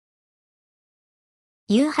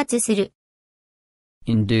 誘発する。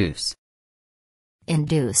induce,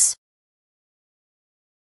 induce,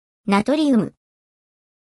 ナトリウム、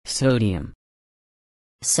 sodium,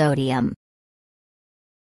 sodium,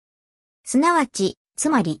 すなわち、つ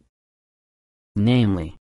まり、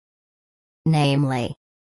 namely, namely,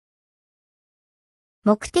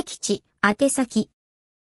 目的地、宛先、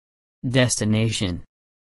 destination,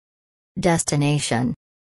 destination,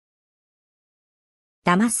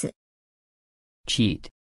 騙す、 cheat,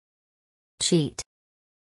 cheat,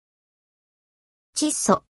 窒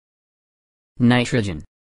素、 nitrogen,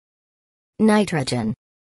 nitrogen,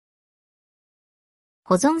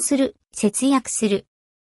 保存する、節約する。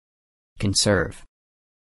conserve,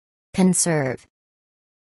 conserve,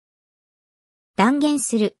 断言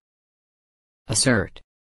する。assert,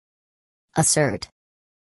 assert,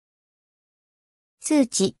 数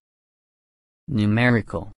値、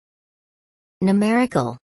 numerical,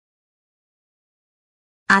 numerical,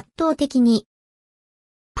 圧倒的に、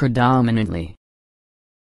 predominantly,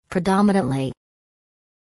 predominantly,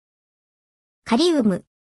 カリウム、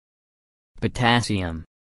 potassium,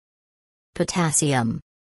 potassium,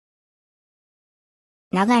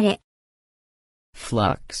 流れ、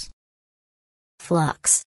 flux,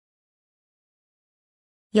 flux,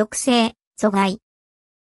 抑制、阻害、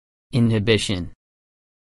 inhibition,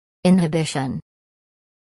 inhibition,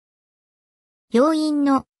 要因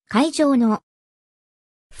の、会場の、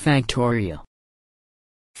 factorial,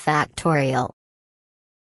 factorial,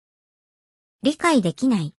 理解でき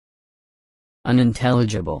ない。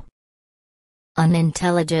 unintelligible,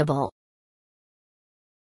 unintelligible,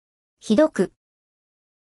 ひどく、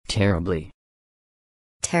 terribly,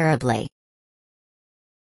 terribly,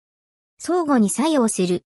 相互に作用す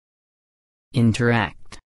る。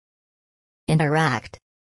 interact, interact,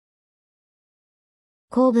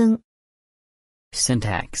 構文、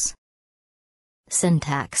 syntax,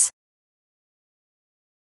 syntax,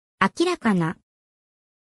 明らかな、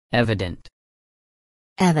 evident,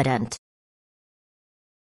 evident,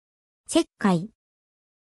 切開、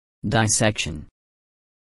 dissection,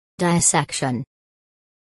 dissection,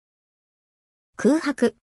 空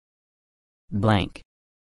白、 blank,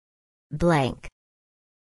 blank,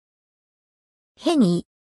 変異、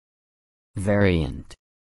 variant,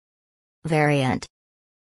 variant,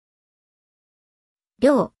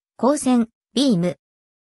 量、光線、ビーム、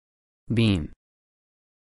 beam,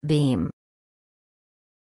 beam,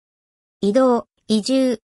 移動、移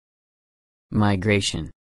住、 migration,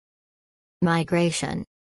 migration,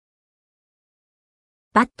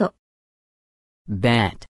 バット、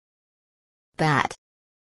 bat, bat,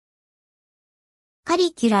 カ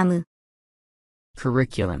リキュラム、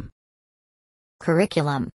 curriculum,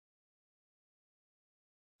 curriculum,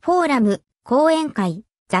 フォーラム、講演会、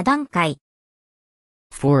座談会、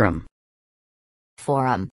 forum,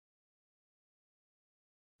 forum,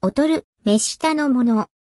 劣る、目下のもの、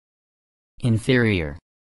 inferior,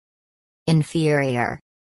 inferior,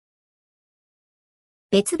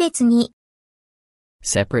 別々に、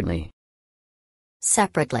 separately,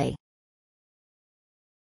 separately,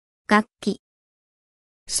 学期、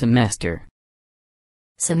 semester,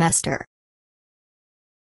 semester,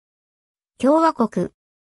 共和国、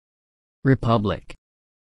 republic,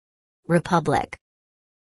 republic,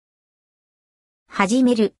 始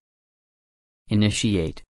める、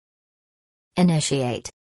 initiate, initiate,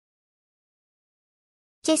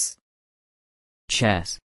 チェス、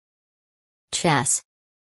 chess, chess,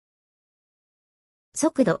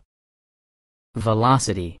 速度、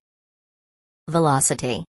 velocity,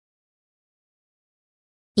 velocity,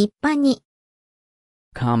 一般に、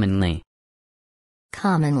 commonly,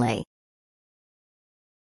 commonly,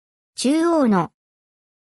 中央の、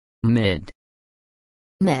 mid,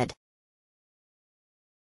 mid,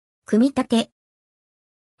 組み立て、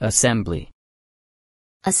 assembly,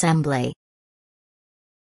 assembly,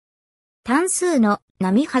 単数の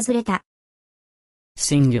並外れた、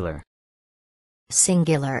 singular,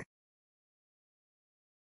 singular,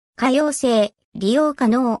 可用性、利用可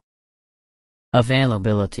能、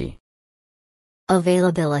 availability,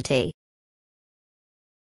 availability,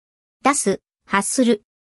 出す、発する、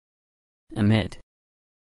 emit,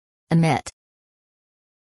 emit,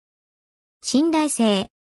 信頼性、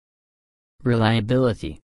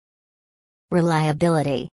 reliability,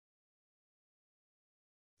 reliability,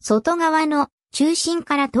 外側の中心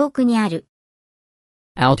から遠くにある、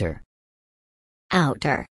 outer,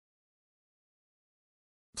 outer,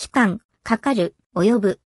 期間、かかる、及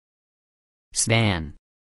ぶ、 span,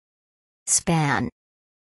 span,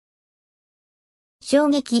 衝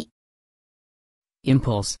撃、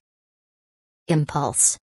 impulse,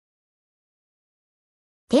 impulse,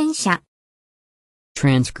 転写、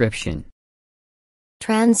 transcription,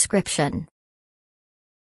 transcription,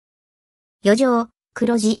 余剰、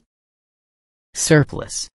黒字、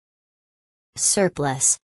 surplus,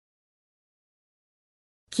 surplus,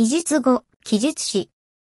 記述語、記述詞、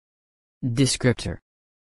 descriptor,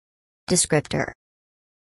 descriptor,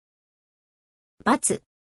 罰、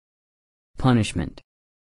 punishment,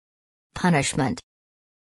 punishment,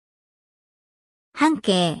 半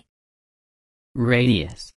径、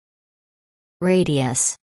 radius,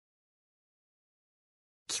 radius,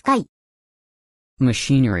 機械、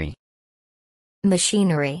 machinery,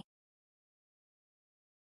 machinery,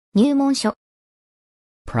 入門書、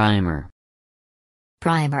 primer,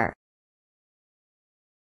 primer,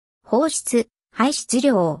 放出、排出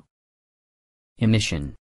量、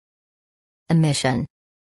 emission, emission,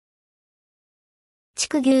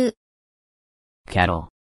 畜牛、 cattle,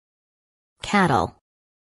 cattle,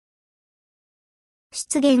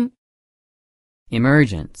 出現、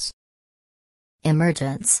 emergence,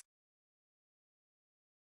 emergence,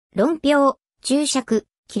 論評、注釈、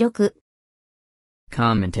記録、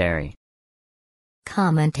 commentary,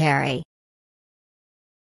 commentary,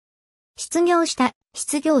 失業した、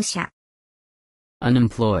失業者、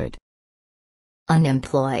 unemployed,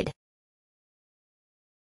 unemployed,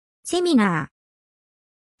 セミナ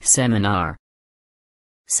ー、 seminar,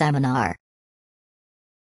 seminar,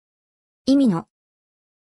 意味の、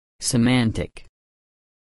 semantic,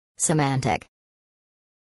 semantic,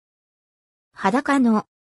 裸の、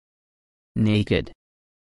 naked,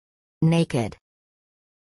 naked,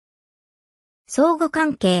 相互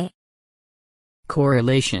関係、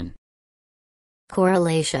 correlation,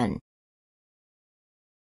 correlation,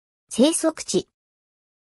 生息地、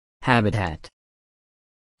 habitat,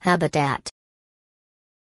 habitat,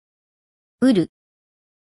 得る、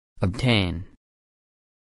 obtain,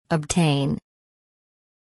 obtain,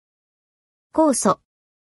 酵素、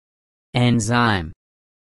 enzyme,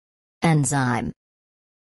 enzyme,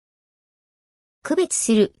 区別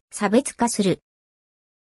する、差別化する、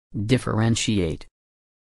 differentiate,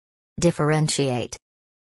 differentiate,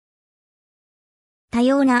 多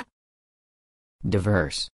様な、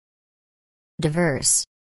 diverse, diverse,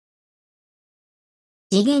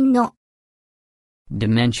 次元の、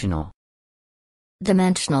 dimensional,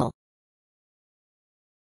 dimensional,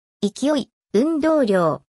 勢い、運動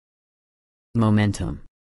量、 momentum,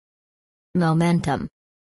 momentum,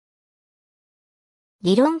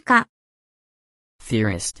 理論家、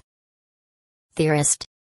 theorist, theorist,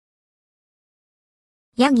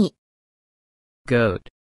 ヤギ、 goat,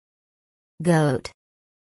 goat,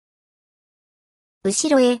 後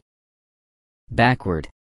ろへ、 backward,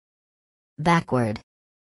 backward,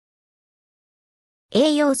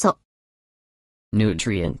 栄養素、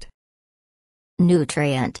 nutrient,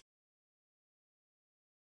 nutrient,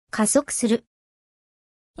 加速する、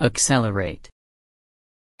 accelerate,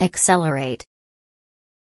 accelerate,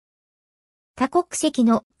 多国籍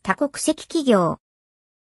の多国籍企業、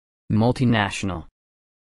 multinational,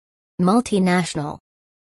 multinational,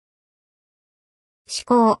 施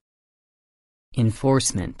行、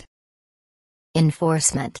 enforcement,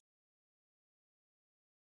 enforcement,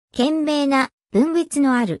 賢明な、分別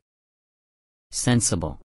のある、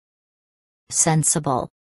 sensible, sensible,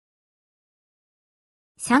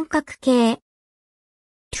 三角形、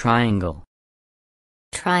 triangle,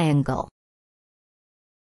 triangle,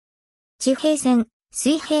 地平線、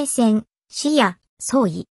水平線、視野、相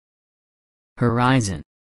違。Horizon.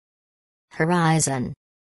 Horizon.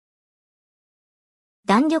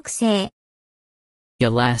 弾力性。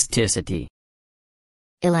Elasticity.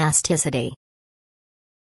 Elasticity.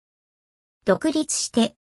 独立し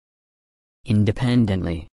て。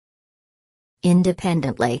Independently.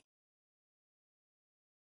 Independently.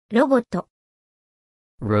 ロボット。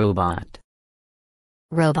Robot.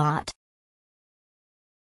 Robot.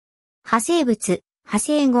 派生物、派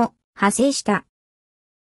生語、派生した。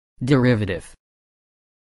Derivative.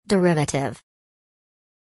 Derivative.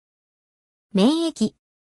 免疫。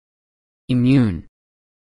Immune.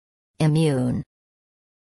 Immune.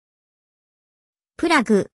 プラ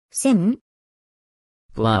グ、線。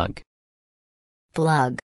Plug.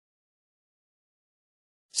 Plug.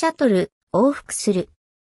 シャトル、往復する。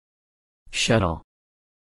Shuttle.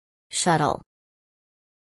 Shuttle.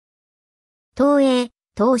 投影、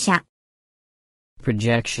投射。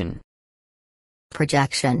Projection.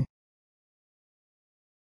 Projection.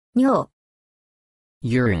 尿。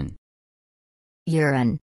Urine.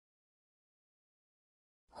 Urine.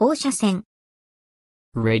 放射線。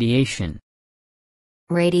Radiation.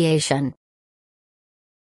 Radiation.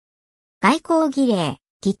 外交儀礼、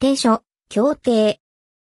議定書、協定。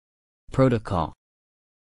Protocol.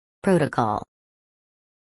 Protocol.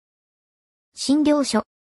 診療所。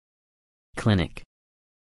Clinic.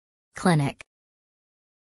 Clinic.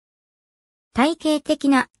 体系的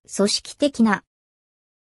な、組織的な。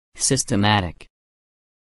Systematic.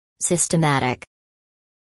 Systematic.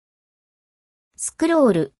 スクロ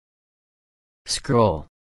ール。Scroll.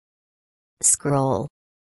 Scroll.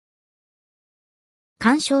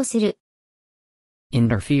 干渉する。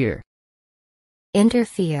Interfere.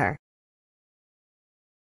 Interfere.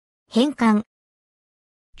 変換。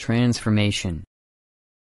Transformation.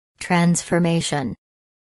 Transformation.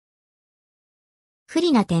 不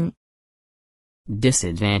利な点。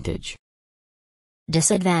Disadvantage.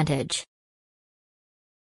 Disadvantage.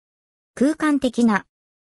 空間的な。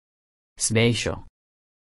Spatial.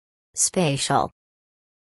 Spatial.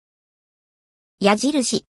 矢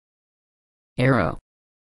印。Arrow.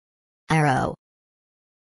 Arrow.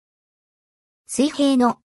 水平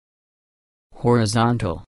の。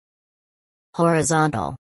Horizontal.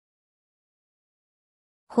 Horizontal.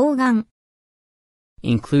 方眼。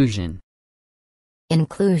Inclusion.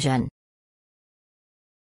 Inclusion.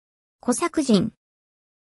 小作人。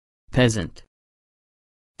Peasant.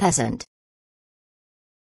 Peasant.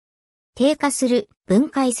 低下する、分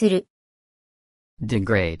解する。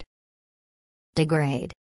Degrade.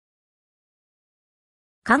 Degrade.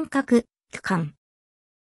 間隔、区間。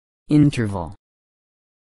Interval.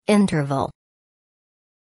 Interval.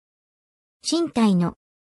 身体の。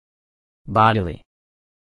Bodily.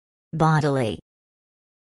 Bodily.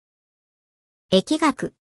 疫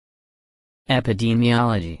学。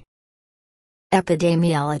Epidemiology.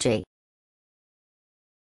 Epidemiology.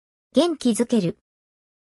 元気づける。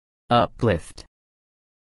Uplift.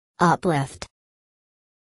 Uplift.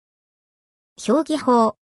 表記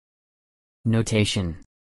法。Notation.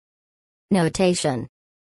 Notation.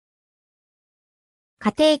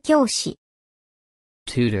 家庭教師。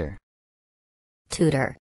Tutor.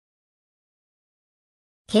 Tutor.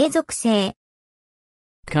 継続性。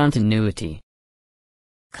Continuity.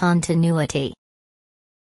 Continuity.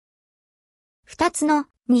 二つの、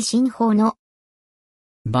二進法の。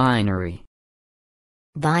Binary.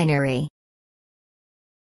 Binary.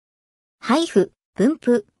 配布、分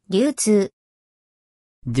布、流通。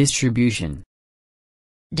Distribution.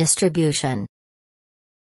 Distribution.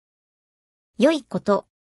 良いこと。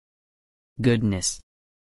Goodness.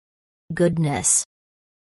 Goodness.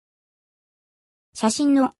 写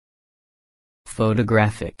真の。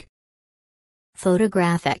Photographic.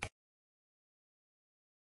 Photographic.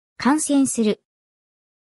 感染する。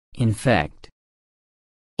Infect.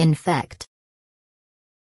 Infect.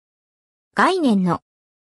 概念の。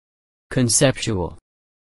Conceptual.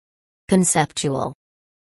 Conceptual.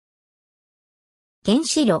 原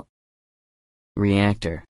子炉。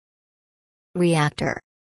Reactor. Reactor.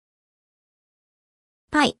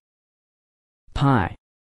 パイ。 Pie.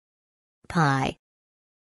 Pie.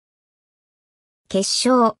 結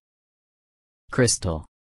晶。Crystal.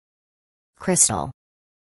 Crystal.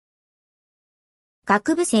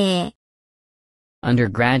 学部生。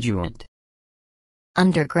Undergraduate.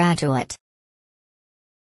 Undergraduate.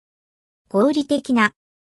 合理的な。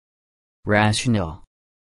Rational.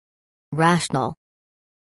 Rational.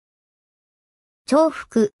 重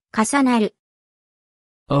複、重なる。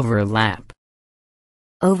Overlap.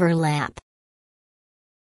 Overlap.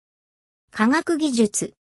 科学技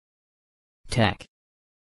術。Tech.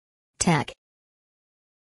 Tech.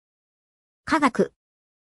 科学、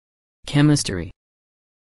 chemistry,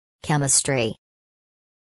 chemistry,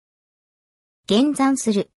 減算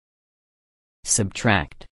する、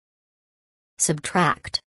 subtract,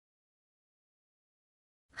 subtract,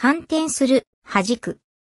 反転する、弾く、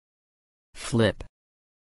 flip,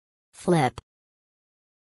 flip,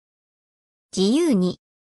 自由に、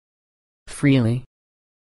 freely,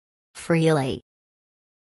 freely,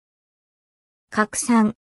 拡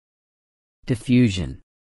散、 diffusion,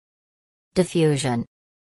 diffusion,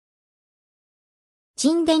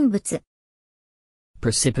 沈殿物、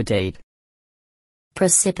 precipitate,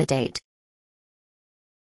 precipitate,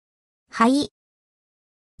 肺、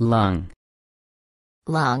 lung,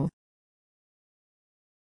 lung,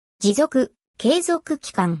 持続、継続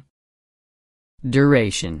期間、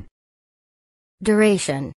 duration,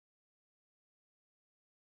 duration,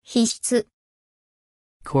 皮質、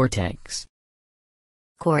 cortex,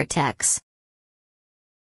 cortex,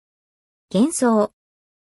 幻想、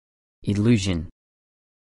 illusion,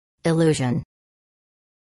 illusion,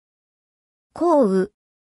 降雨、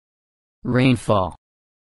 rainfall,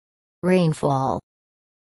 rainfall,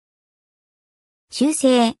 修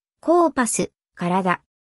正、コーパス、体、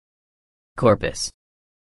 corpus,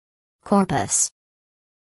 corpus,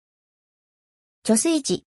 貯水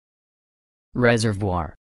池、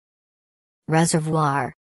 reservoir,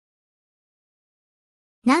 reservoir,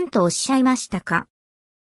 何とおっしゃいましたか？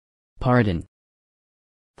 pardon,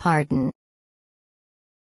 pardon,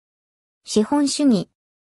 資本主義、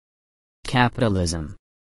 capitalism,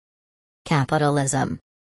 capitalism,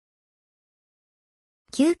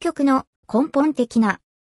 究極の、根本的な、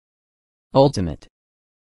 ultimate,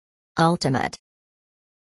 ultimate,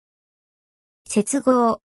 接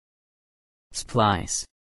合、 splice,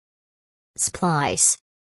 splice,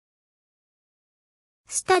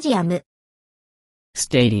 スタジアム、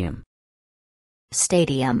 stadium,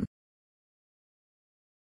 stadium,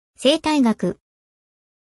 生態学、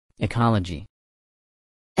 ecology,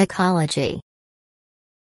 ecology,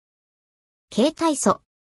 形態素、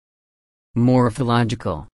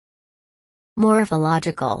 morphological,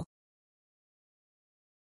 morphological,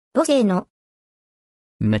 母性の、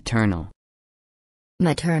 maternal,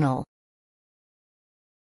 maternal,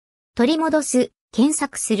 取り戻す、検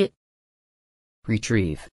索する、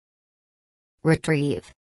 retrieve, retrieve,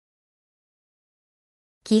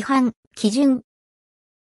 規範、基準、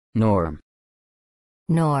 norm,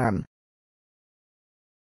 norm,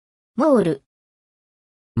 モール、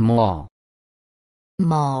 mall,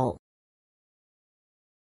 mall,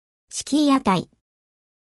 敷居値、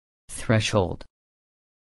 threshold,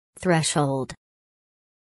 threshold,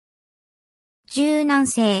 柔軟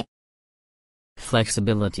性、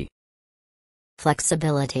 flexibility,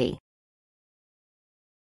 flexibility,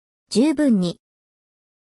 十分に、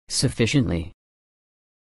 sufficiently,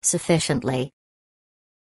 sufficiently,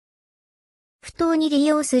 不当に利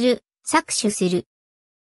用する、搾取する、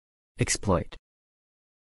 exploit,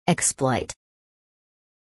 exploit,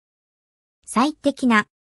 最適な、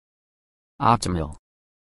 optimal,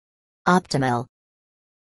 optimal,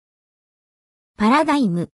 パラダイ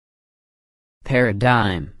ム、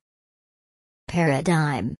 paradigm,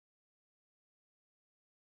 paradigm,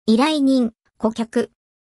 依頼人、顧客、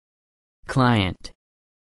 client,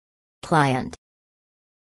 client,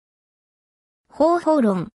 方法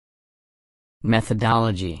論、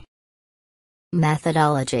 methodology,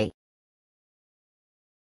 methodology,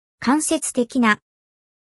 間接的な、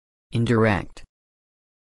 indirect,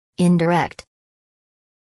 indirect,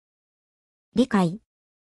 理解、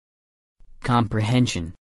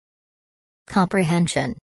 comprehension,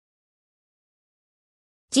 comprehension,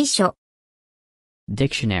 辞書、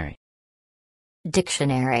 dictionary,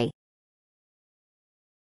 dictionary,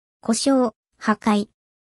 故障、破壊、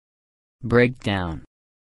 breakdown,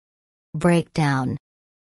 breakdown,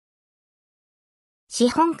 資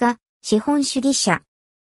本家、資本主義者、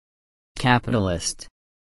 capitalist,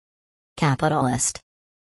 capitalist,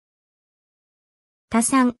 多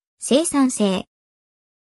産、生産性、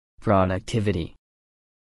 productivity,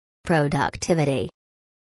 productivity,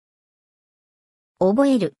 覚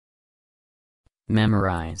える、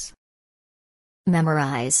 memorize,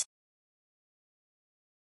 memorize,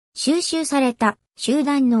 収集された、集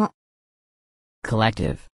団の、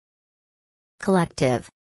 collective, collective,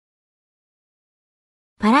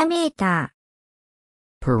 パラメータ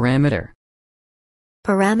parameter,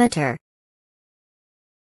 parameter, ー、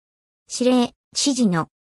指令、指示の、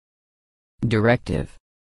 directive,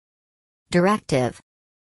 directive,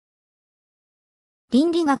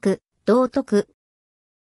 倫理学、道徳、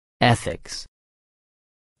 ethics,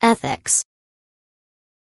 ethics,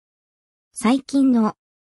 細菌の、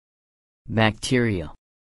 bacterial,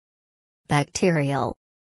 bacterial,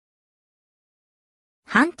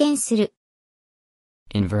 反転する、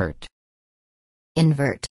 invert,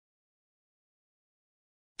 invert,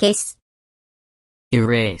 消す、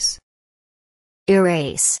 erase,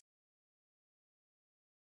 erase,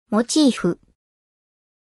 モチーフ、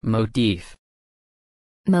 motif,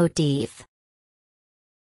 motif,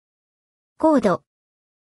 高度、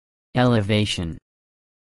 elevation,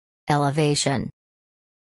 elevation,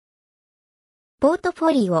 ポートフ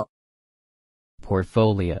ォリオ、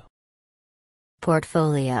 portfolio,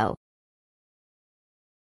 portfolio,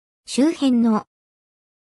 周辺の、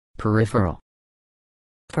 peripheral,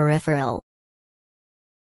 peripheral,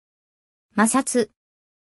 摩擦、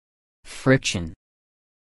 friction,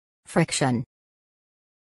 friction,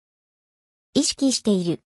 意識してい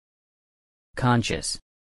る、 conscious,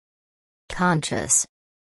 conscious,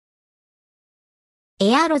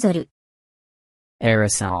 エアロゾル、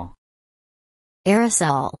 aerosol,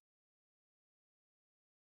 aerosol,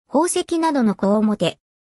 宝石などの小表、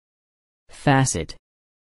 facet,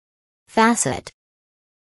 facet,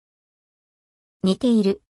 似てい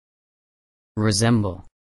る、 resemble,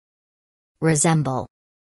 resemble,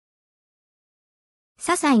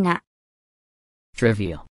 些細な、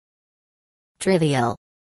 trivial, trivial,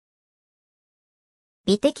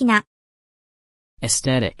 美的な、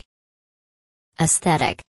 aesthetic,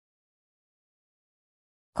 aesthetic,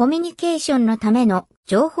 コミュニケーションのための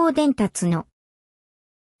情報伝達の、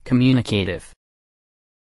 communicative,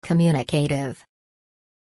 communicative,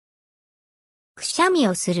 くしゃみ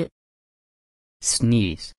をする、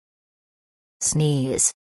 sneeze,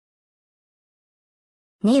 sneeze,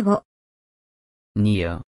 ネボ、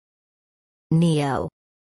 neo, neo,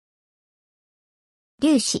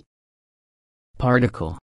 粒子、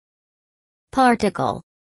 particle, particle,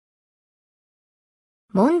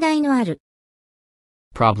 問題のある、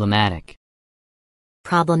 problematic,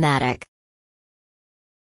 problematic,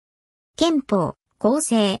 憲法、構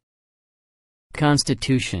成、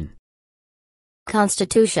 constitution,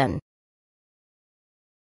 constitution,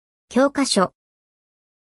 教科書、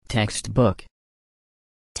 textbook,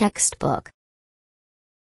 textbook,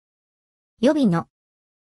 予備の、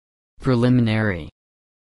 preliminary,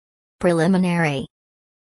 preliminary,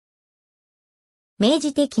 明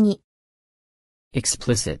示的に、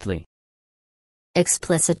 explicitly,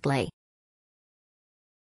 explicitly,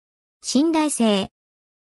 信頼性、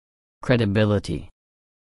 credibility,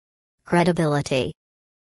 credibility,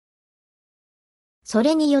 そ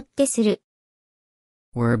れによってする、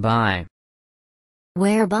 whereby,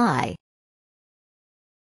 whereby,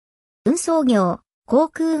 運送業、航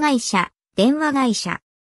空会社、電話会社、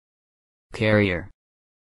 carrier,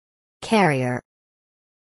 carrier,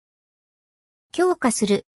 強化す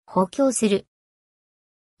る、補強する、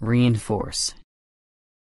 reinforce,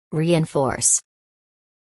 reinforce,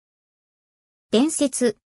 伝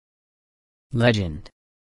説、 legend,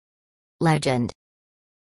 legend,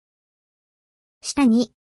 下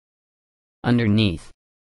に、 underneath,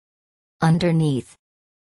 underneath,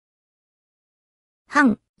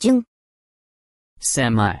 半、準、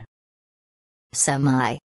 semi,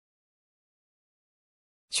 semi,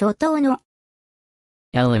 初等の、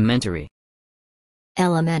 elementary,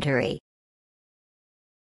 elementary,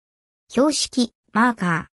 標識、マー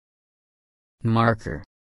カ marker,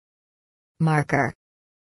 ー、marker,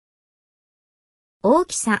 大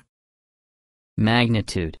きさ、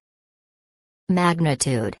 magnitude,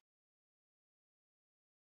 magnitude,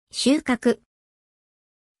 収穫、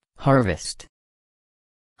 harvest,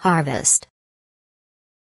 harvest,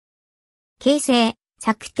 形成、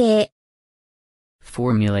策定、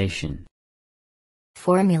 formulation,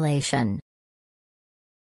 formulation,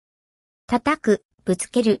 叩く、ぶつ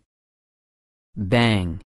ける、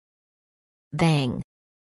 bang, bang,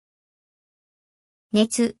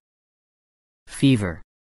 熱、 fever,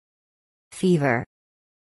 fever,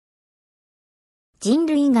 人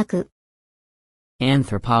類学、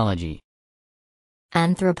 anthropology,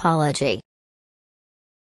 anthropology,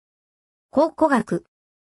 考古学、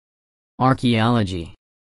 archaeology,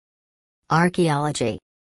 archaeology,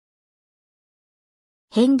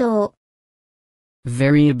 変動、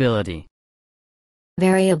 variability,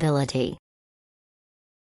 variability,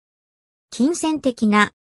 金銭的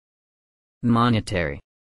な、 monetary,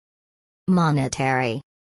 monetary,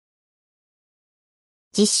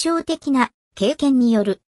 実証的な、経験によ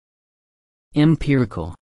る、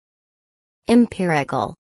 empirical,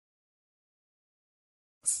 empirical,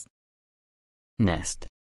 nest,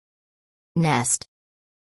 nest,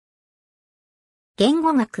 言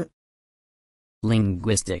語学、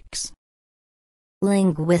 linguistics,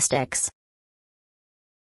 linguistics,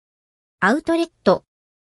 アウトレット、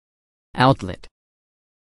 outlet,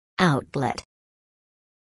 outlet,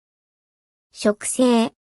 植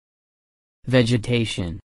生、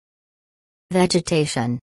 vegetation,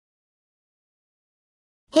 vegetation,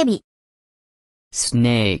 蛇、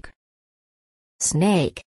 snake,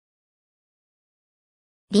 snake,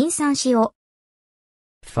 リン酸塩、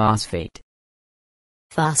 phosphate,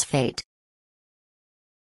 phosphate,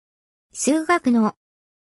 数学の、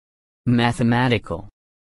 mathematical,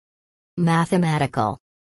 mathematical,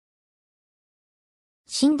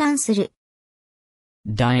 診断する、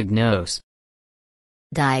 diagnose,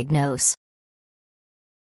 diagnose,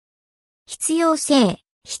 必要性、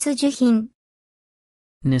必需品、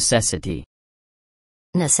 necessity,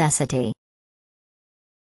 necessity,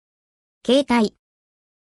 形態、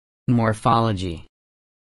 morphology,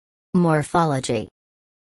 morphology,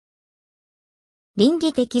 倫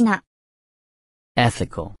理的な、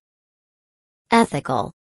 ethical,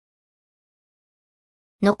 ethical,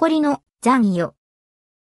 残りの、残余、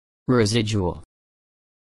 residual,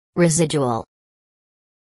 residual,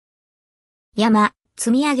 山、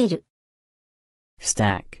積み上げる、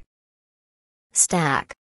 stack,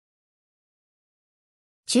 stack,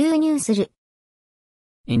 注入する、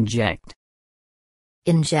 inject,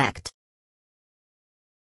 inject,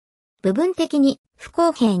 部分的に、不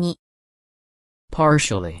公平に、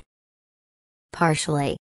 partially,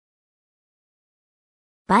 partially,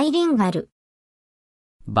 バイリンガル、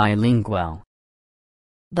 bilingual,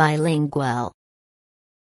 bilingual,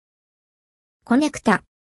 コネクタ、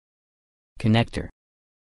 connector,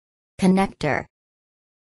 connector,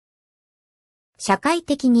 社会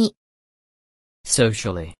的に、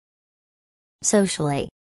 socially, socially,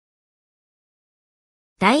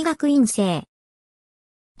 大学院生、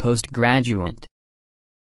 postgraduate,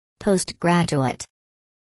 postgraduate,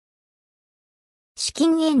 資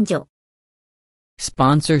金援助、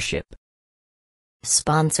 sponsorship,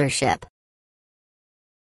 sponsorship,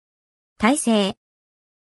 体制、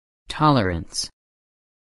 tolerance,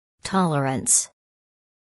 tolerance,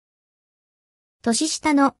 年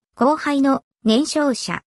下の、後輩の、年少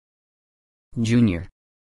者、 junior,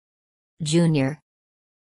 junior,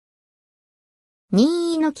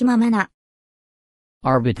 任意の気ままな、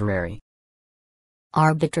 arbitrary,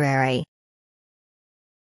 arbitrary,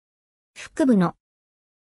 腹部の、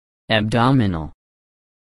 abdominal,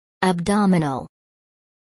 abdominal,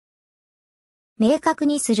 明確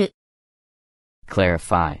にする、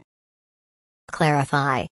 clarify,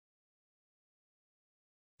 clarify,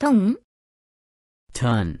 トン、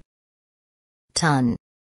 ton, ton,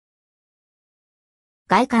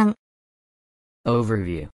 外観、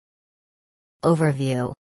 overview,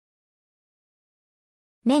 overview,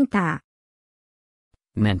 メンタ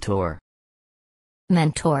mentor,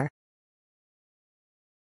 mentor, ー、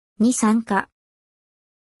二酸化、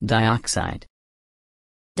 dioxide,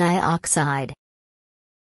 dioxide,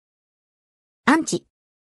 アンチ、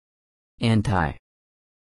 anti,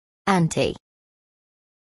 anti,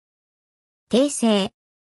 訂正、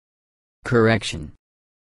 correction,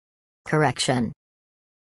 correction,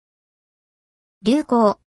 流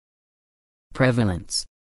行、 prevalence,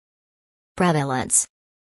 prevalence,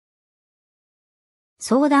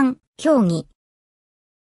 相談、協議、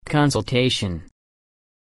 consultation,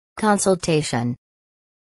 consultation,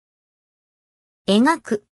 描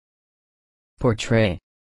く、 portray,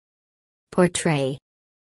 portray,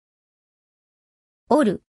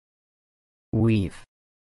 折る、 weave,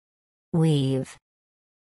 weave,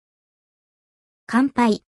 乾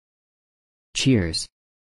杯、 cheers,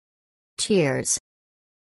 cheers,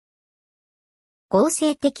 合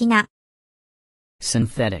成的な、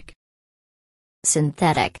 synthetic,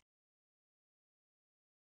 synthetic,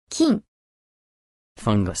 菌、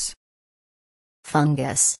 fungus,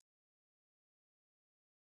 fungus,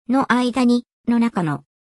 の間に、の中の、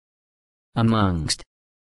 amongst,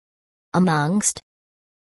 amongst,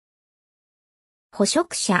 捕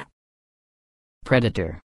食者、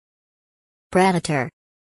 predator, predator,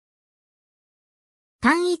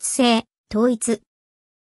 単一性、統一、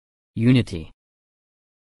 unity,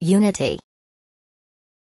 unity,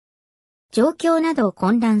 状況などを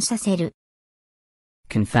混乱させる、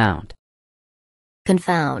 confound,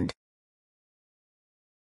 confound,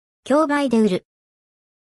 競売で売る、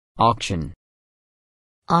 auction,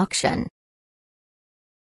 auction,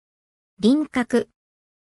 輪郭、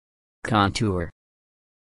 contour,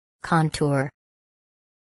 contour,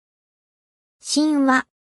 神話、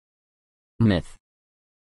 myth,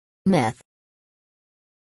 myth,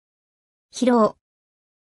 疲労、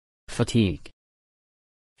 fatigue,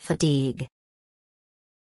 fatigue,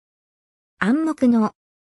 暗黙の、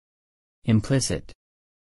 implicit,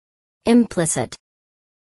 implicit,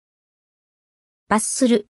 罰す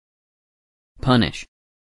る、 punish,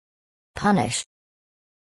 punish,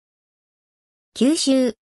 吸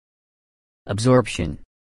収、 absorption,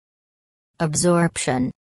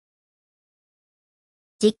 absorption,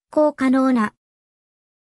 実行可能な、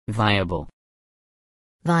 viable,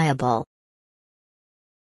 viable,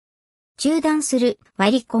 中断する、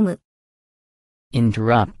割り込む、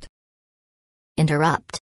 interrupt,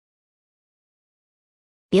 interrupt,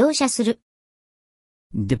 描写する、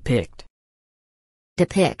 depict,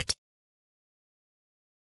 depict,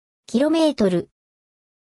 キロメートル、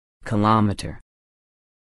 kilometer,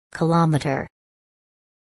 kilometer,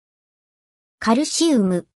 カルシウ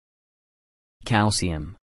ム、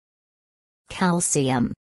 calcium,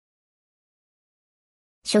 calcium,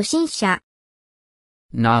 初心者、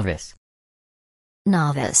 novice,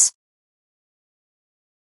 novice,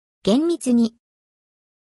 厳密に、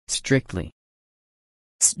 strictly,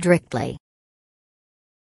 strictly,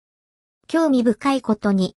 興味深いこ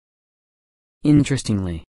とに、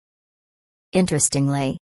 interestingly,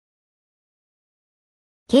 interestingly,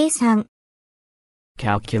 計算、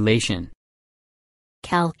 calculation,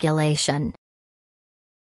 calculation,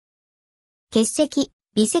 欠席、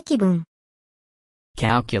微積分、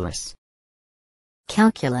 calculus,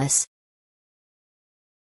 calculus,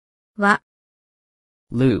 は、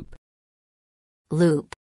 loop, loop,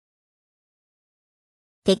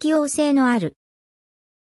 適応性のある、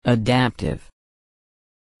 adaptive,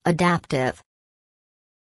 adaptive,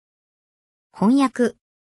 翻訳、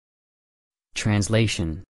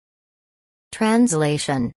 translation,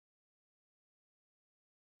 translation,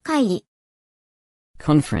 会議、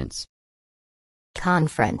 conference,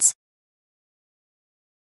 conference,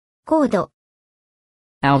 高度、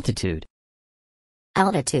 altitude,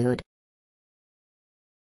 altitude,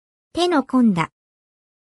 手の込んだ、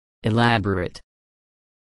 elaborate,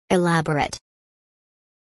 elaborate,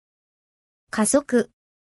 加速、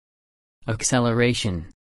 acceleration,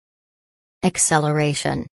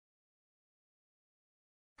 acceleration,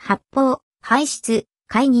 発砲、排出、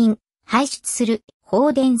解任、排出する、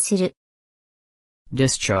放電する、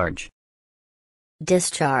 discharge,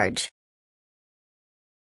 discharge,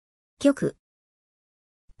 極、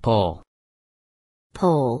 pole,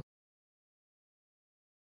 pole,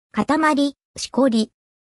 塊、しこり、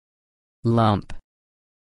 lump,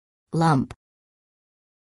 lump,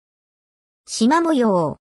 縞模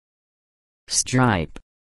様、 stripe,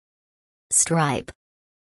 stripe,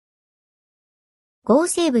 合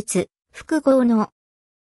成物、複合の、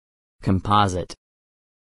 composite,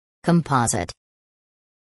 composite,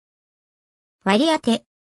 割り当て、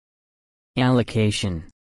 allocation,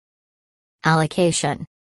 allocation,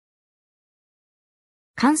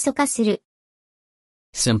 簡素化する、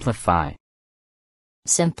 simplify,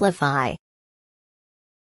 simplify,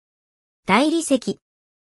 大理石、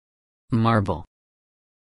 marble,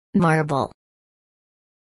 marble,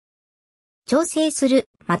 調整する、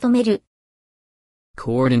まとめる、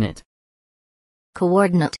 coordinate,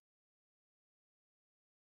 coordinate,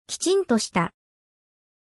 きちんとした、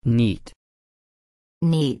 neat,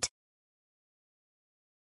 neat,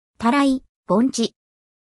 たらい、盆地、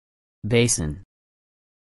 basin,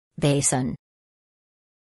 basin,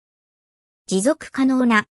 持続可能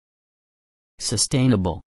な、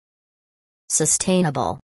 sustainable,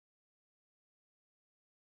 sustainable,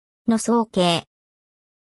 の総計、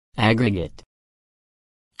 aggregate,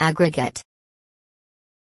 aggregate,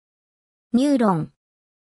 ニューロン、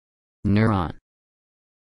 neuron,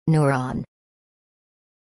 neuron,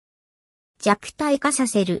 弱体化さ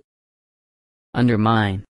せる、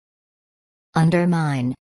 undermine,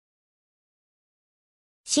 undermine,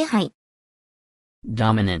 支配、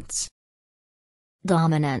 dominance,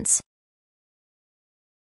 dominance,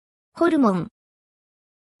 ホルモン、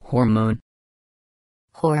 hormone,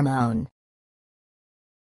 hormone,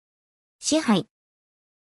 支配、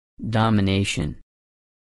 domination,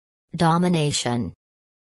 domination,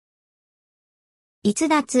 逸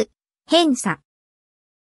脱、偏差、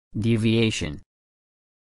 deviation,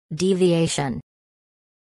 deviation,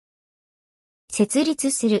 設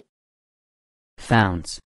立する、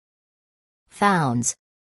 founds, founds,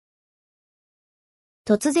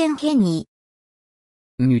 突然変異、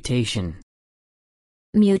 mutation,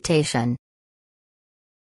 mutation,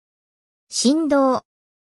 振動、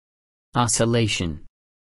 oscillation,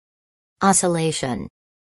 oscillation,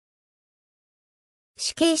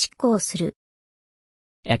 死刑執行する、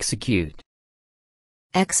 execute,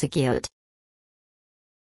 execute,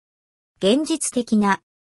 現実的な、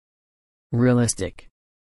 realistic,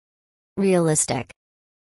 realistic,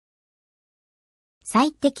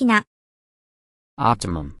 最適な、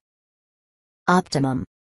 optimum, optimum,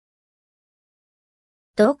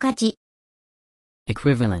 同価値、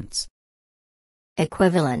 equivalence,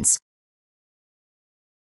 equivalence,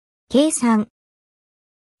 計算、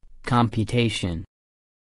computation,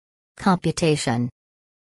 computation,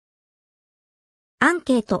 アン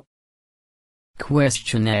ケート、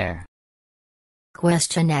questionnaire,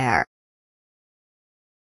 questionnaire,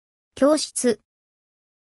 教室、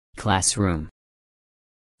classroom,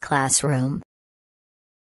 classroom,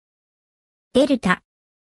 デルタ、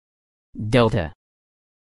 delta,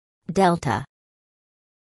 delta,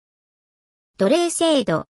 奴隷制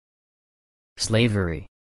度、slavery,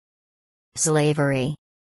 slavery,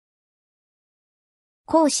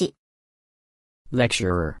 講師、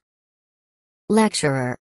 lecturer,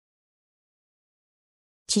 lecturer,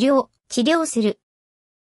 治療する、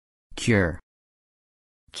 cure,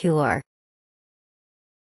 cure,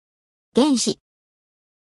 原子、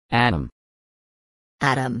 atom,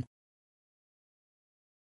 atom,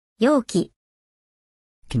 容器、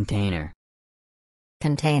 container,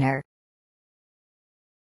 container,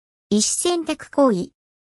 意思選択行為、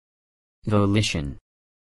 volition,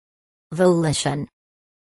 volition,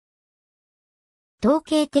 統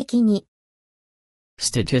計的に、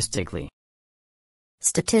 statistically,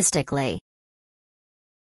 statistically,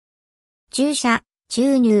 注射、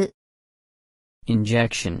注入、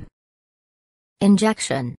 injection,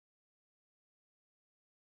 injection,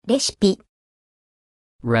 レシピ、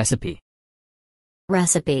 recipe,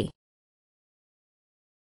 recipe,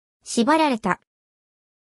 縛られた、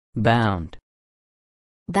 bound,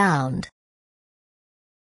 bound,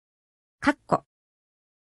 括弧、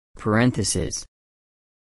 parenthesis,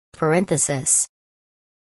 parenthesis,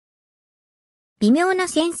 微妙な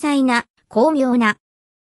繊細な、巧妙な、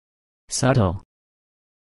 subtle,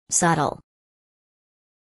 subtle,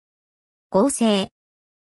 合成、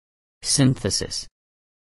 synthesis,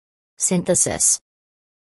 synthesis,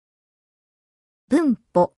 分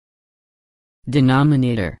母、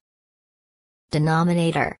 denominator,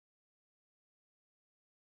 denominator,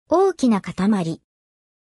 大きな塊、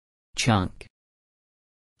 chunk,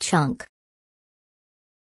 chunk,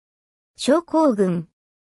 症候群、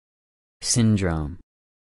 syndrome,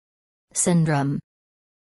 syndrome,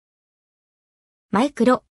 マイク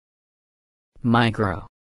ロ、 micro,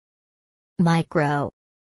 micro,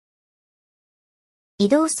 移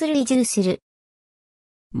動する移住する、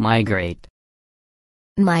 migrate,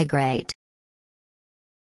 migrate,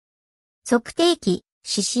 測定器、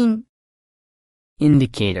指針、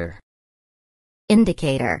 indicator,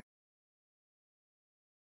 indicator,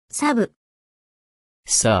 サブ、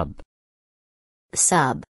 sub,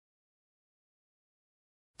 sub,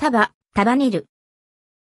 束ねる、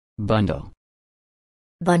 bundle,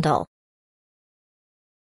 bundle,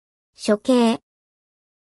 処刑、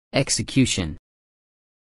 execution,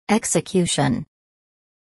 execution,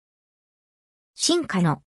 進化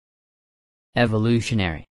の、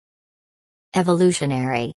 evolutionary,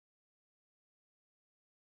 evolutionary,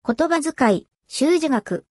 言葉遣い、習字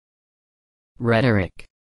学、 rhetoric,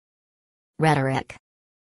 rhetoric,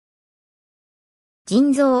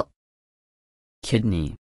 腎臓、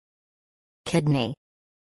 kidney, kidney,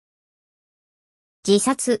 自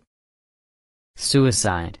殺、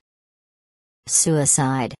 suicide,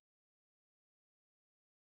 suicide,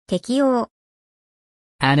 適応、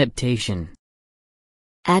 adaptation,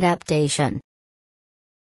 adaptation,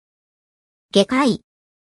 外科医、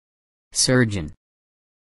 surgeon,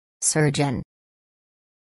 surgeon,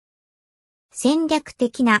 戦略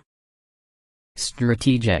的な、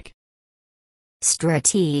 strategic,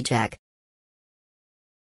 strategic,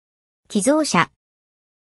 寄贈者、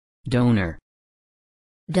 donor,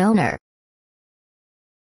 donor,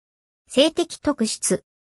 性的特質、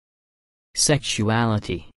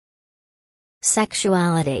 sexuality,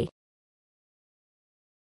 sexuality,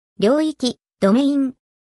 領域、ドメイン、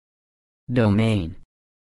 domain,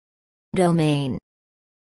 domain,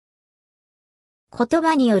 言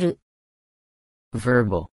葉による、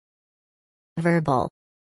 verbal, verbal,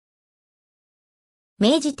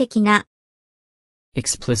 明示的な、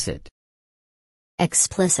 explicit,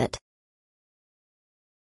 explicit,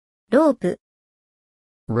 ロープ、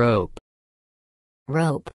 rope,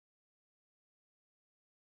 rope,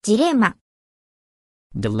 ジレンマ、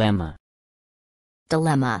 dilemma,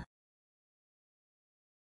 dilemma,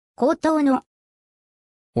 口頭の、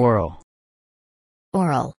 oral,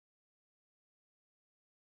 oral,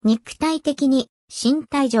 肉体的に、身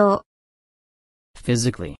体上、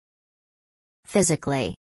 physically,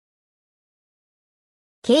 physically,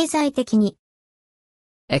 経済的に、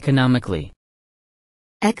 economically,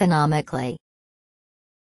 economically,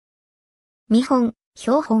 見本、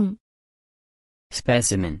標本、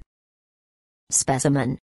 specimen,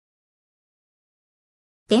 specimen,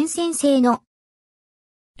 伝染性の、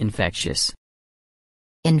 infectious,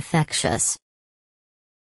 infectious,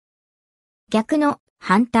 逆の、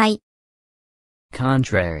反対。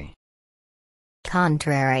contrary,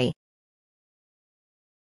 contrary,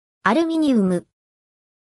 アルミニウム、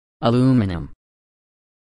 aluminum,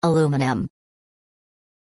 aluminum,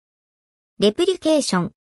 レプリケーショ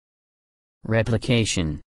ン、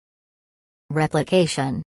 replication,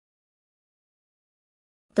 replication,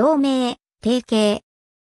 同盟、提携、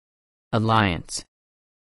 alliance,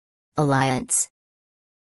 alliance,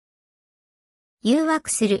 誘惑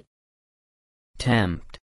する、 tempt,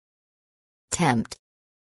 tempt,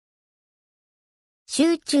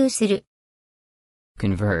 集中する、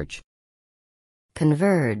 converge,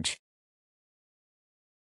 converge,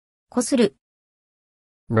 こする、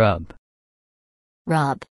 rub,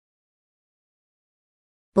 rub,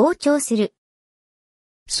 膨張する、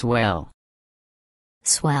 swell,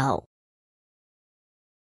 swell,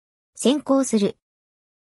 先行する、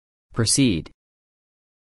 proceed,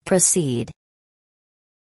 proceed,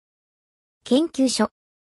 研究所、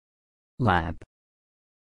 lab,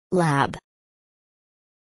 lab,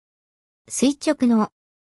 垂直の、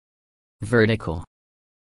 vertical,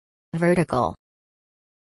 vertical,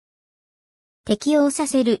 適応さ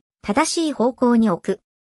せる、正しい方向に置く、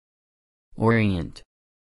 orient,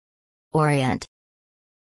 orient,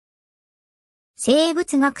 生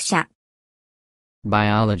物学者、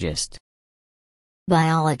 biologist,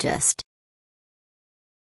 biologist,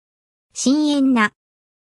 深遠な、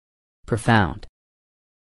 profound,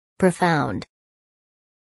 profound,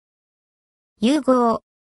 融合、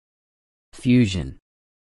 fusion,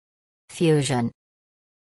 fusion,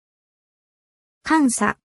 監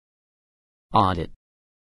査、 audit,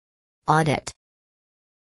 audit,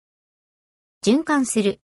 循環す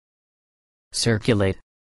る、 circulate,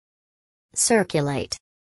 circulate,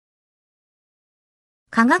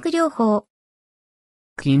 化学療法、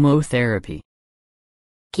 chemotherapy,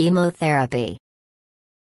 chemotherapy,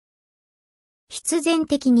 必然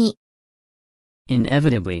的に、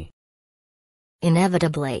 inevitably,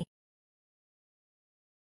 inevitably,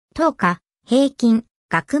 等価、平均、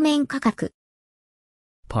額面価格、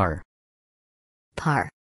 par, par,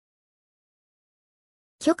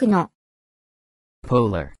 極の、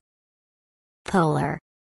 polar, polar,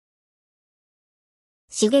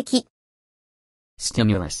 刺激、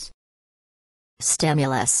 stimulus,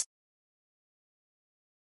 stimulus,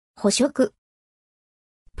 捕食、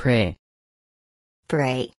 prey,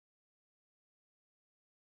 prey,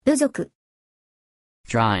 部族、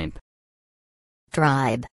 drive,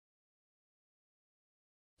 drive,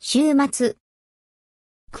 週末、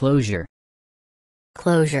 closure,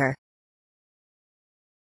 closure,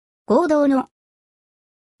 合同の、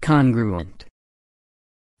 congruent,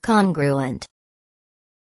 congruent,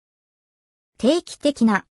 定期的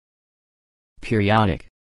な、 periodic,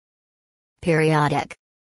 periodic,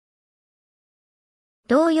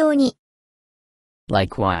 同様に、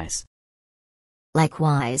 likewise,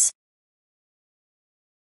 likewise,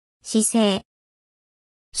 姿勢、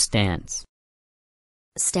 stance,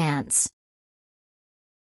 stance,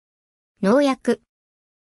 農薬、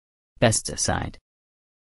 pesticide,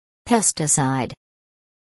 pesticide,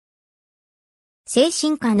 精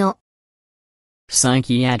神科の、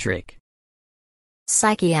 psychiatric,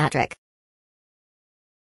 psychiatric,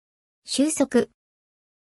 収束、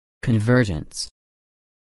 convergence,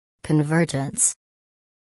 convergence,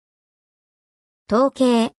 統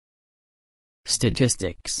計、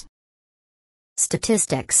 statistics,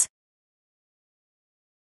 statistics,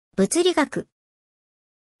 物理学、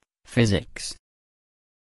 physics,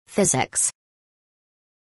 physics,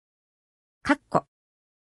 括弧、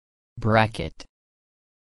 bracket,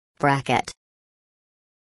 bracket,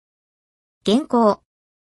 原稿、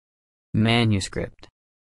 manuscript,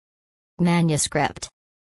 manuscript,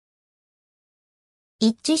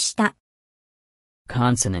 一致した、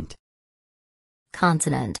 consonant,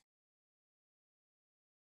 consonant,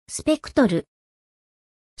 スペクトル、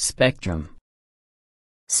 spectrum,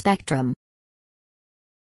 spectrum,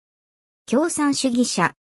 共産主義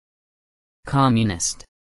者、 communist,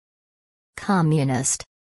 communist,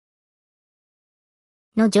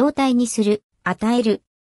 の状態にする、与える、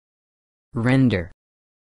 render,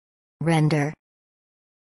 render,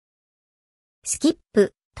 スキッ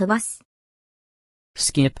プ、飛ばす、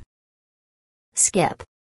 skip, skip,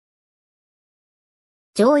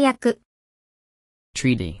 条約、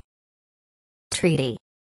 treaty, treaty,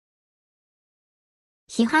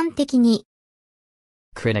 批判的に、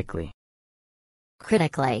 critically,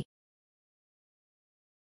 critically,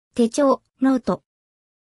 手帳、ノート、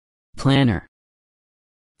 planner,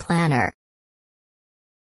 planner,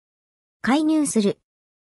 介入する、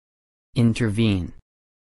 intervene,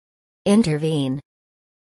 intervene,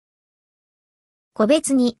 個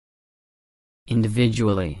別に、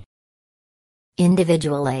individually,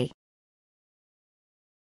 individually,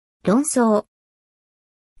 論争、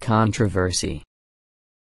 controversy,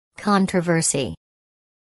 controversy,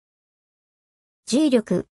 重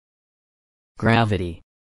力、 gravity,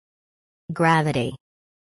 gravity,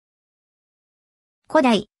 古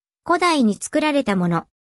代に作られたもの、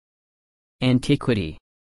 antiquity,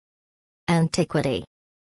 antiquity,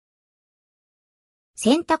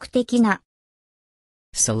 選択的な、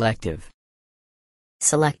 selective,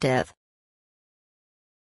 selective,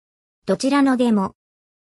 どちらのでも、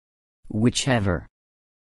 whichever,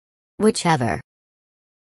 whichever,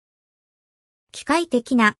 機械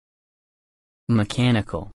的な、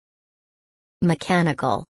 mechanical,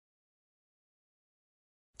 mechanical,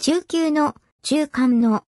 中級の、中間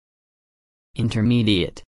の、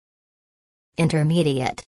 intermediate,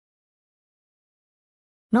 intermediate,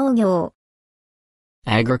 農業、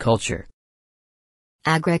 agriculture,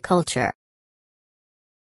 agriculture,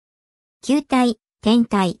 球体、天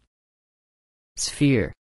体、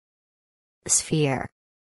 sphere, sphere,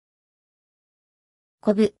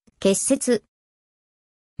 コブ、結節、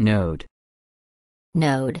 node,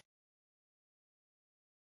 node,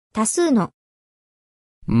 多数の、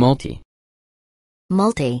 multi,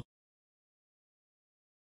 multi,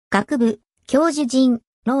 学部、教授陣、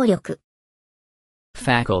能力、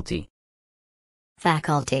 faculty,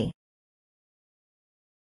 faculty,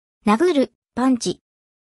 殴る、パンチ、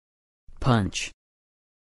 punch,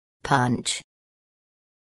 punch,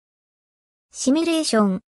 シミュレーショ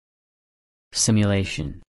ン、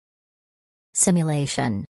 simulation,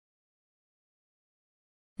 simulation,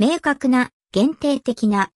 明確な、限定的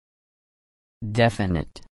な、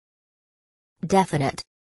 definite, definite,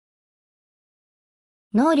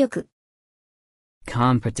 能力、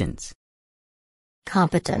 competence,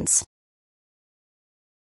 competence,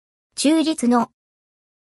 中立の、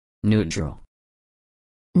 neutral,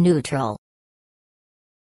 neutral,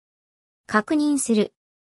 確認する、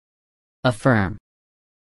 affirm,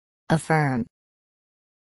 affirm,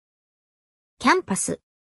 キャンパス、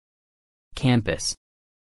 campus,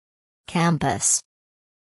 campus,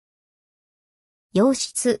 洋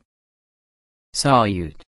室、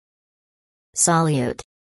 solute, solute,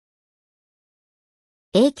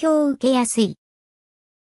 影響を受けやすい、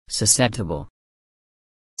 susceptible,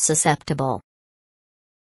 susceptible,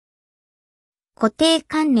 固定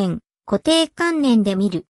観念で見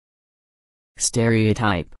る、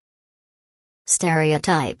 stereotype,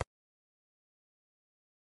 stereotype,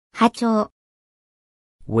 波長、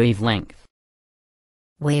 wavelength,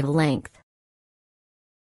 wavelength,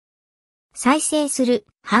 再生する、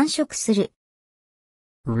繁殖する、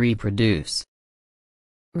 reproduce,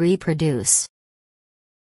 reproduce,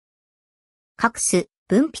 隠す、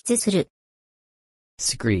分泌する、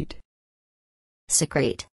 secrete,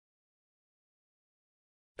 secrete,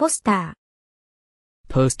 ポスタ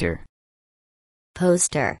poster,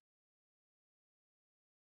 poster, ー、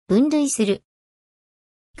分類する、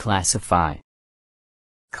 classify,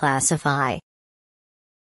 classify,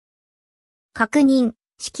 確認、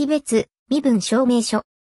識別、身分証明書、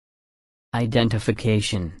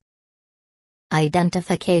 identification,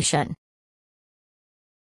 identification,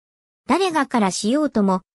 誰がからしようと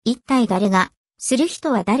も、一体誰が、する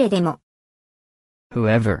人は誰でも、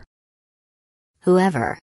 whoever,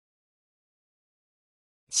 whoever,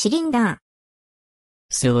 シリンダー、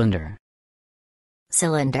 cylinder,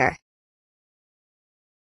 cylinder,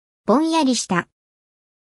 ぼんやりした、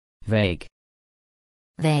 vague,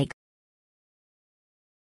 vague,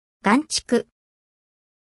 眼蓄、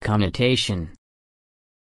 connotation,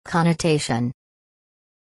 connotation,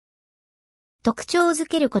 特徴づ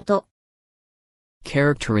けること、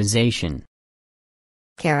 characterization,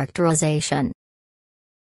 characterization,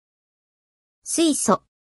 水素、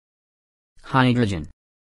 hydrogen,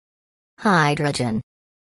 hydrogen,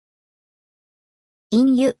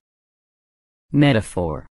 隠喩、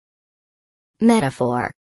 metaphor,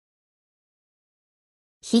 metaphor,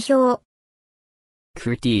 批評、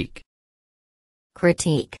 critique,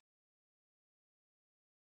 critique,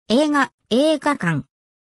 映画館、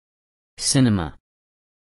 cinema,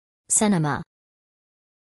 cinema,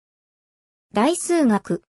 大数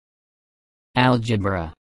学、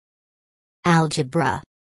 algebra, algebra,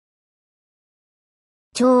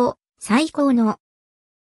 超、最高の、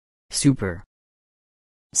 super,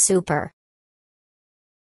 super,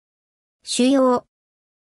 腫瘍、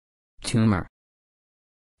 tumor,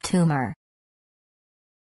 tumor,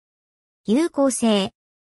 有効性、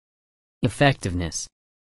 effectiveness,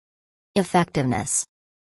 effectiveness,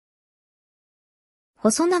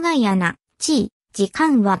 細長い穴、時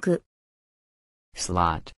間枠、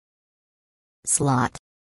 slot, slot,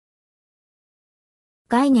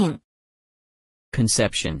 概念、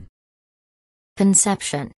 conception,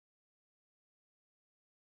 conception,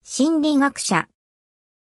 心理学者、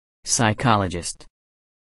 psychologist,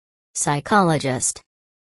 psychologist,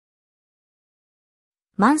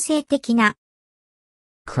 慢性的な、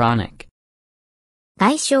 chronic,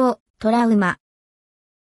 外傷、トラウマ、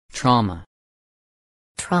 trauma,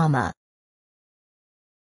 trauma,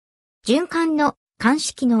 循環の、監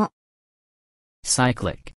視機能、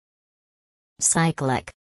 cyclic,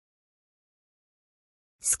 cyclic,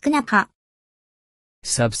 少なか、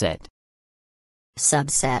 subset,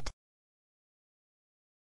 subset,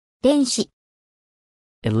 電子、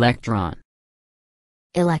 electron,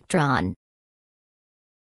 electron,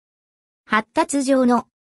 発達上の、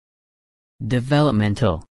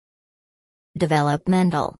 developmental,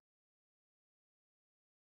 developmental,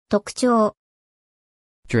 特徴、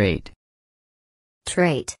 trait,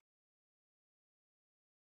 trait,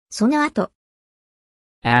 その後、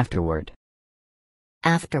 afterward,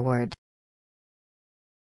 afterward,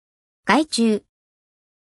 害虫、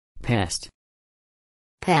 pest,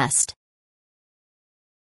 pest,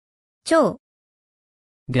 腸、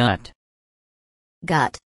 gut,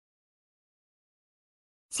 gut,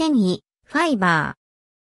 繊維、ファイバ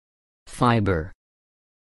fiber,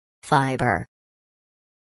 fiber, ー、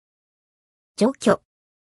除去、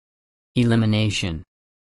 elimination,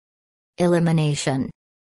 elimination,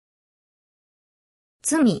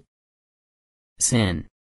 罪、 sin,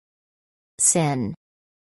 sin,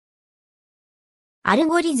 アル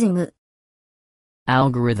ゴリズム、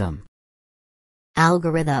 algorithm,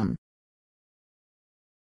 algorithm,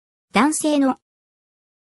 男性の、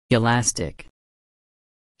 elastic,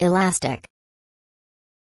 elastic,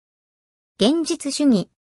 現実主義、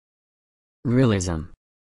 realism,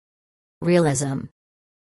 realism,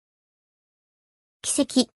 奇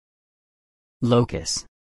跡、 locus,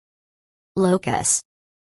 locus,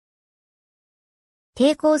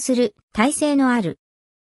 抵抗する、耐性のある、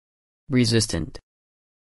 resistant,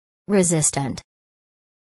 resistant,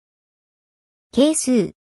 係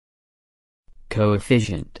数、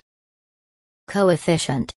 coefficient,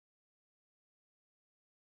 coefficient,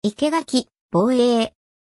 生垣、防衛、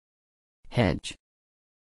 hedge,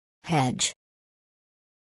 hedge,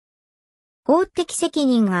 法的責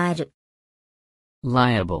任がある、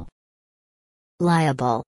 liable,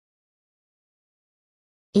 liable,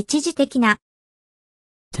 一時的な、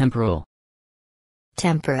 temporal,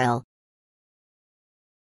 temporal,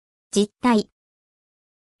 実体、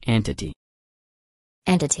 entity,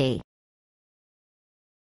 entity,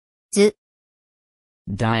 図、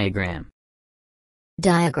 diagram,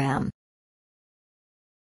 diagram,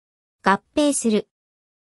 合併する、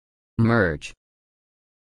 merge,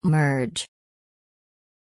 merge,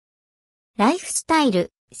 ライフスタイ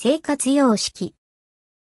ル、生活様式、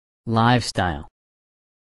 lifestyle,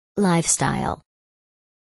 lifestyle,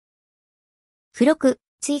 付録、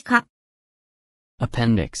追加、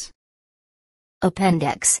 appendix,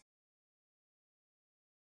 appendix,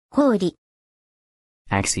 法理、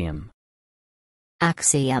 axiom,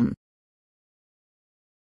 axiom,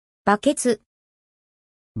 バケツ、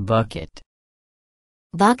 bucket,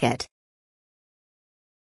 bucket,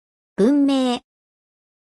 文明、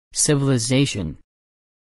 civilization,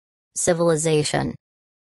 civilization,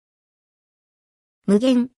 無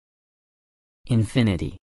限、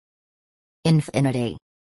 infinity, infinity,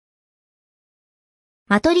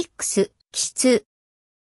 マトリックス、気質、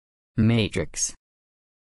 matrix,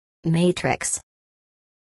 matrix,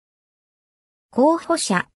 候補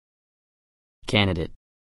者、 candidate,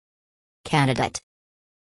 candidate,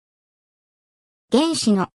 原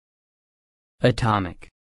子の、 atomic,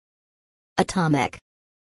 atomic,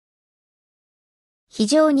 非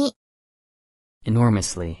常に、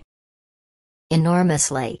 enormously,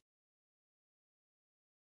 enormously,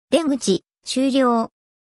 出口、終了、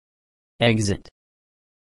 exit,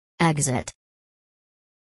 exit,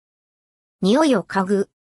 匂いを嗅ぐ、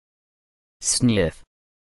 sniff,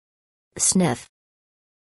 sniff,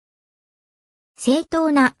 正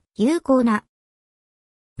当な、有効な、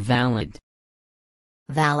 valid,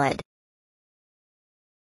 valid,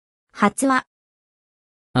 発話、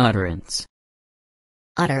 utterance,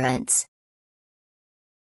 utterance,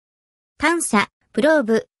 探査、プロー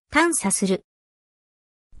ブ、探査する、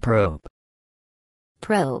 probe,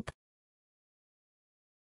 probe,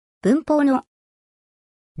 文法の、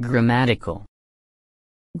 grammatical,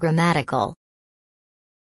 grammatical,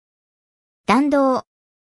 弾道、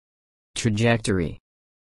 trajectory,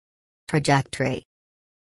 trajectory,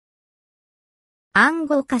 暗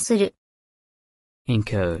号化する、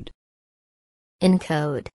 encode,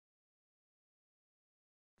 encode,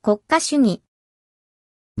 国家主義、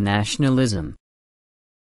 nationalism,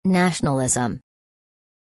 nationalism,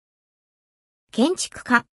 建築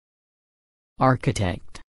家、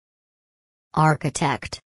 architect,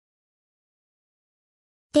 architect,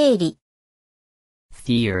 定理、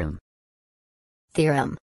 theorem,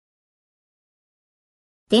 theorem,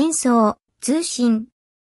 伝送、通信、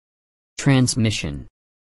 transmission,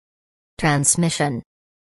 transmission,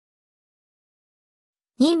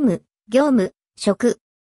 任務、業務、職、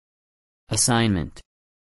 assignment,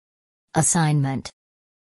 assignment,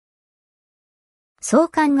 相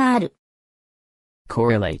関がある、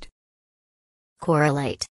 correlate,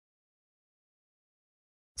 correlate,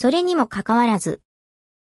 それにもかかわらず、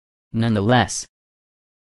 nonetheless,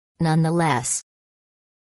 nonetheless,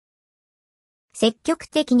 積極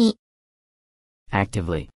的に、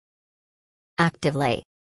 actively, actively,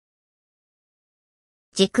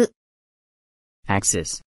 軸、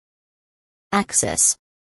 axis, axis,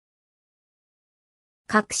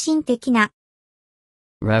 革新的な、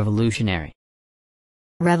 revolutionary,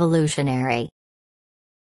 revolutionary,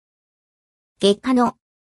 外科の、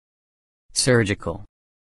 surgical,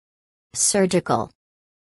 surgical,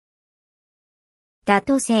 妥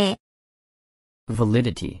当性、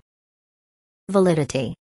 validity,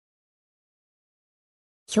 validity,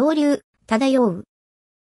 漂流、漂う、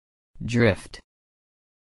 drift,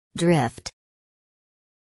 drift,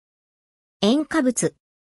 塩化物、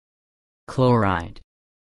 chloride,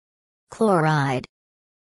 chloride,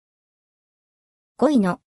 語彙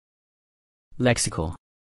の、 lexical,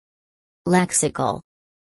 lexical,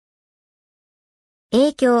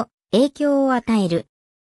 影響を与える、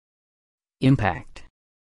 impact,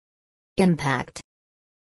 impact,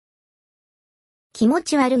 気持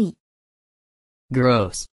ち悪い、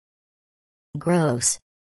 gross, gross,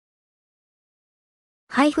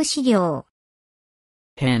 配布資料、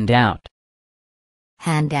 handout,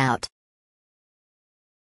 handout,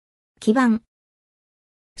 基盤、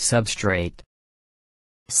 substrate,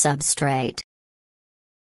 substrate,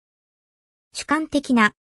 主観的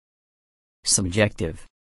な、 subjective,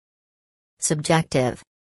 subjective,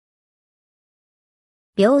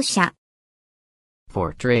 描写、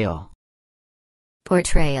 portrayal,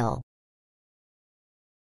 portrayal,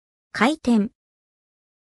 回転、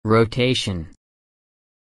 rotation,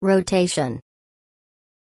 rotation,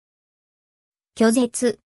 拒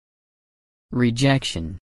絶、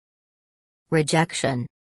 rejection, rejection,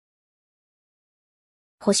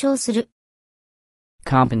 保証する、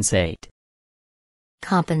 compensate,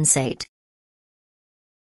 compensate,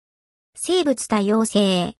 生物多様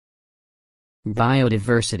性、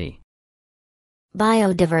 biodiversity,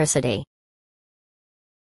 biodiversity,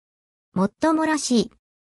 もっともらしい、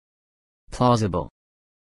 plausible,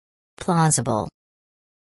 plausible,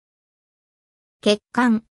 欠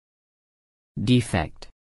陥、 defect,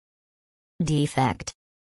 defect,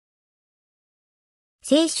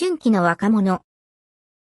 青春期の若者、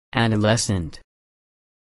 adolescent,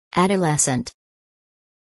 adolescent,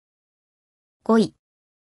 語彙、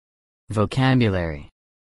 vocabulary,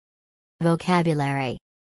 vocabulary,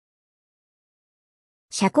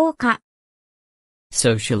 社交化、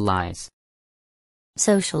 socialize,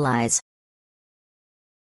 socialize,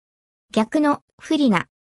 逆の、不利な、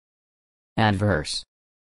 adverse,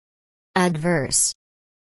 adverse,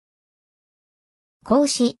 格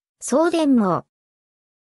子、送電網、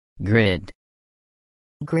 grid,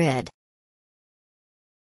 grid,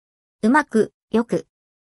 うまく、よく、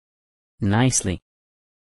 nicely,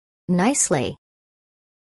 nicely,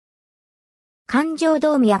 感情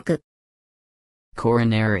動脈、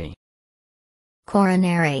 coronary,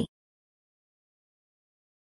 coronary,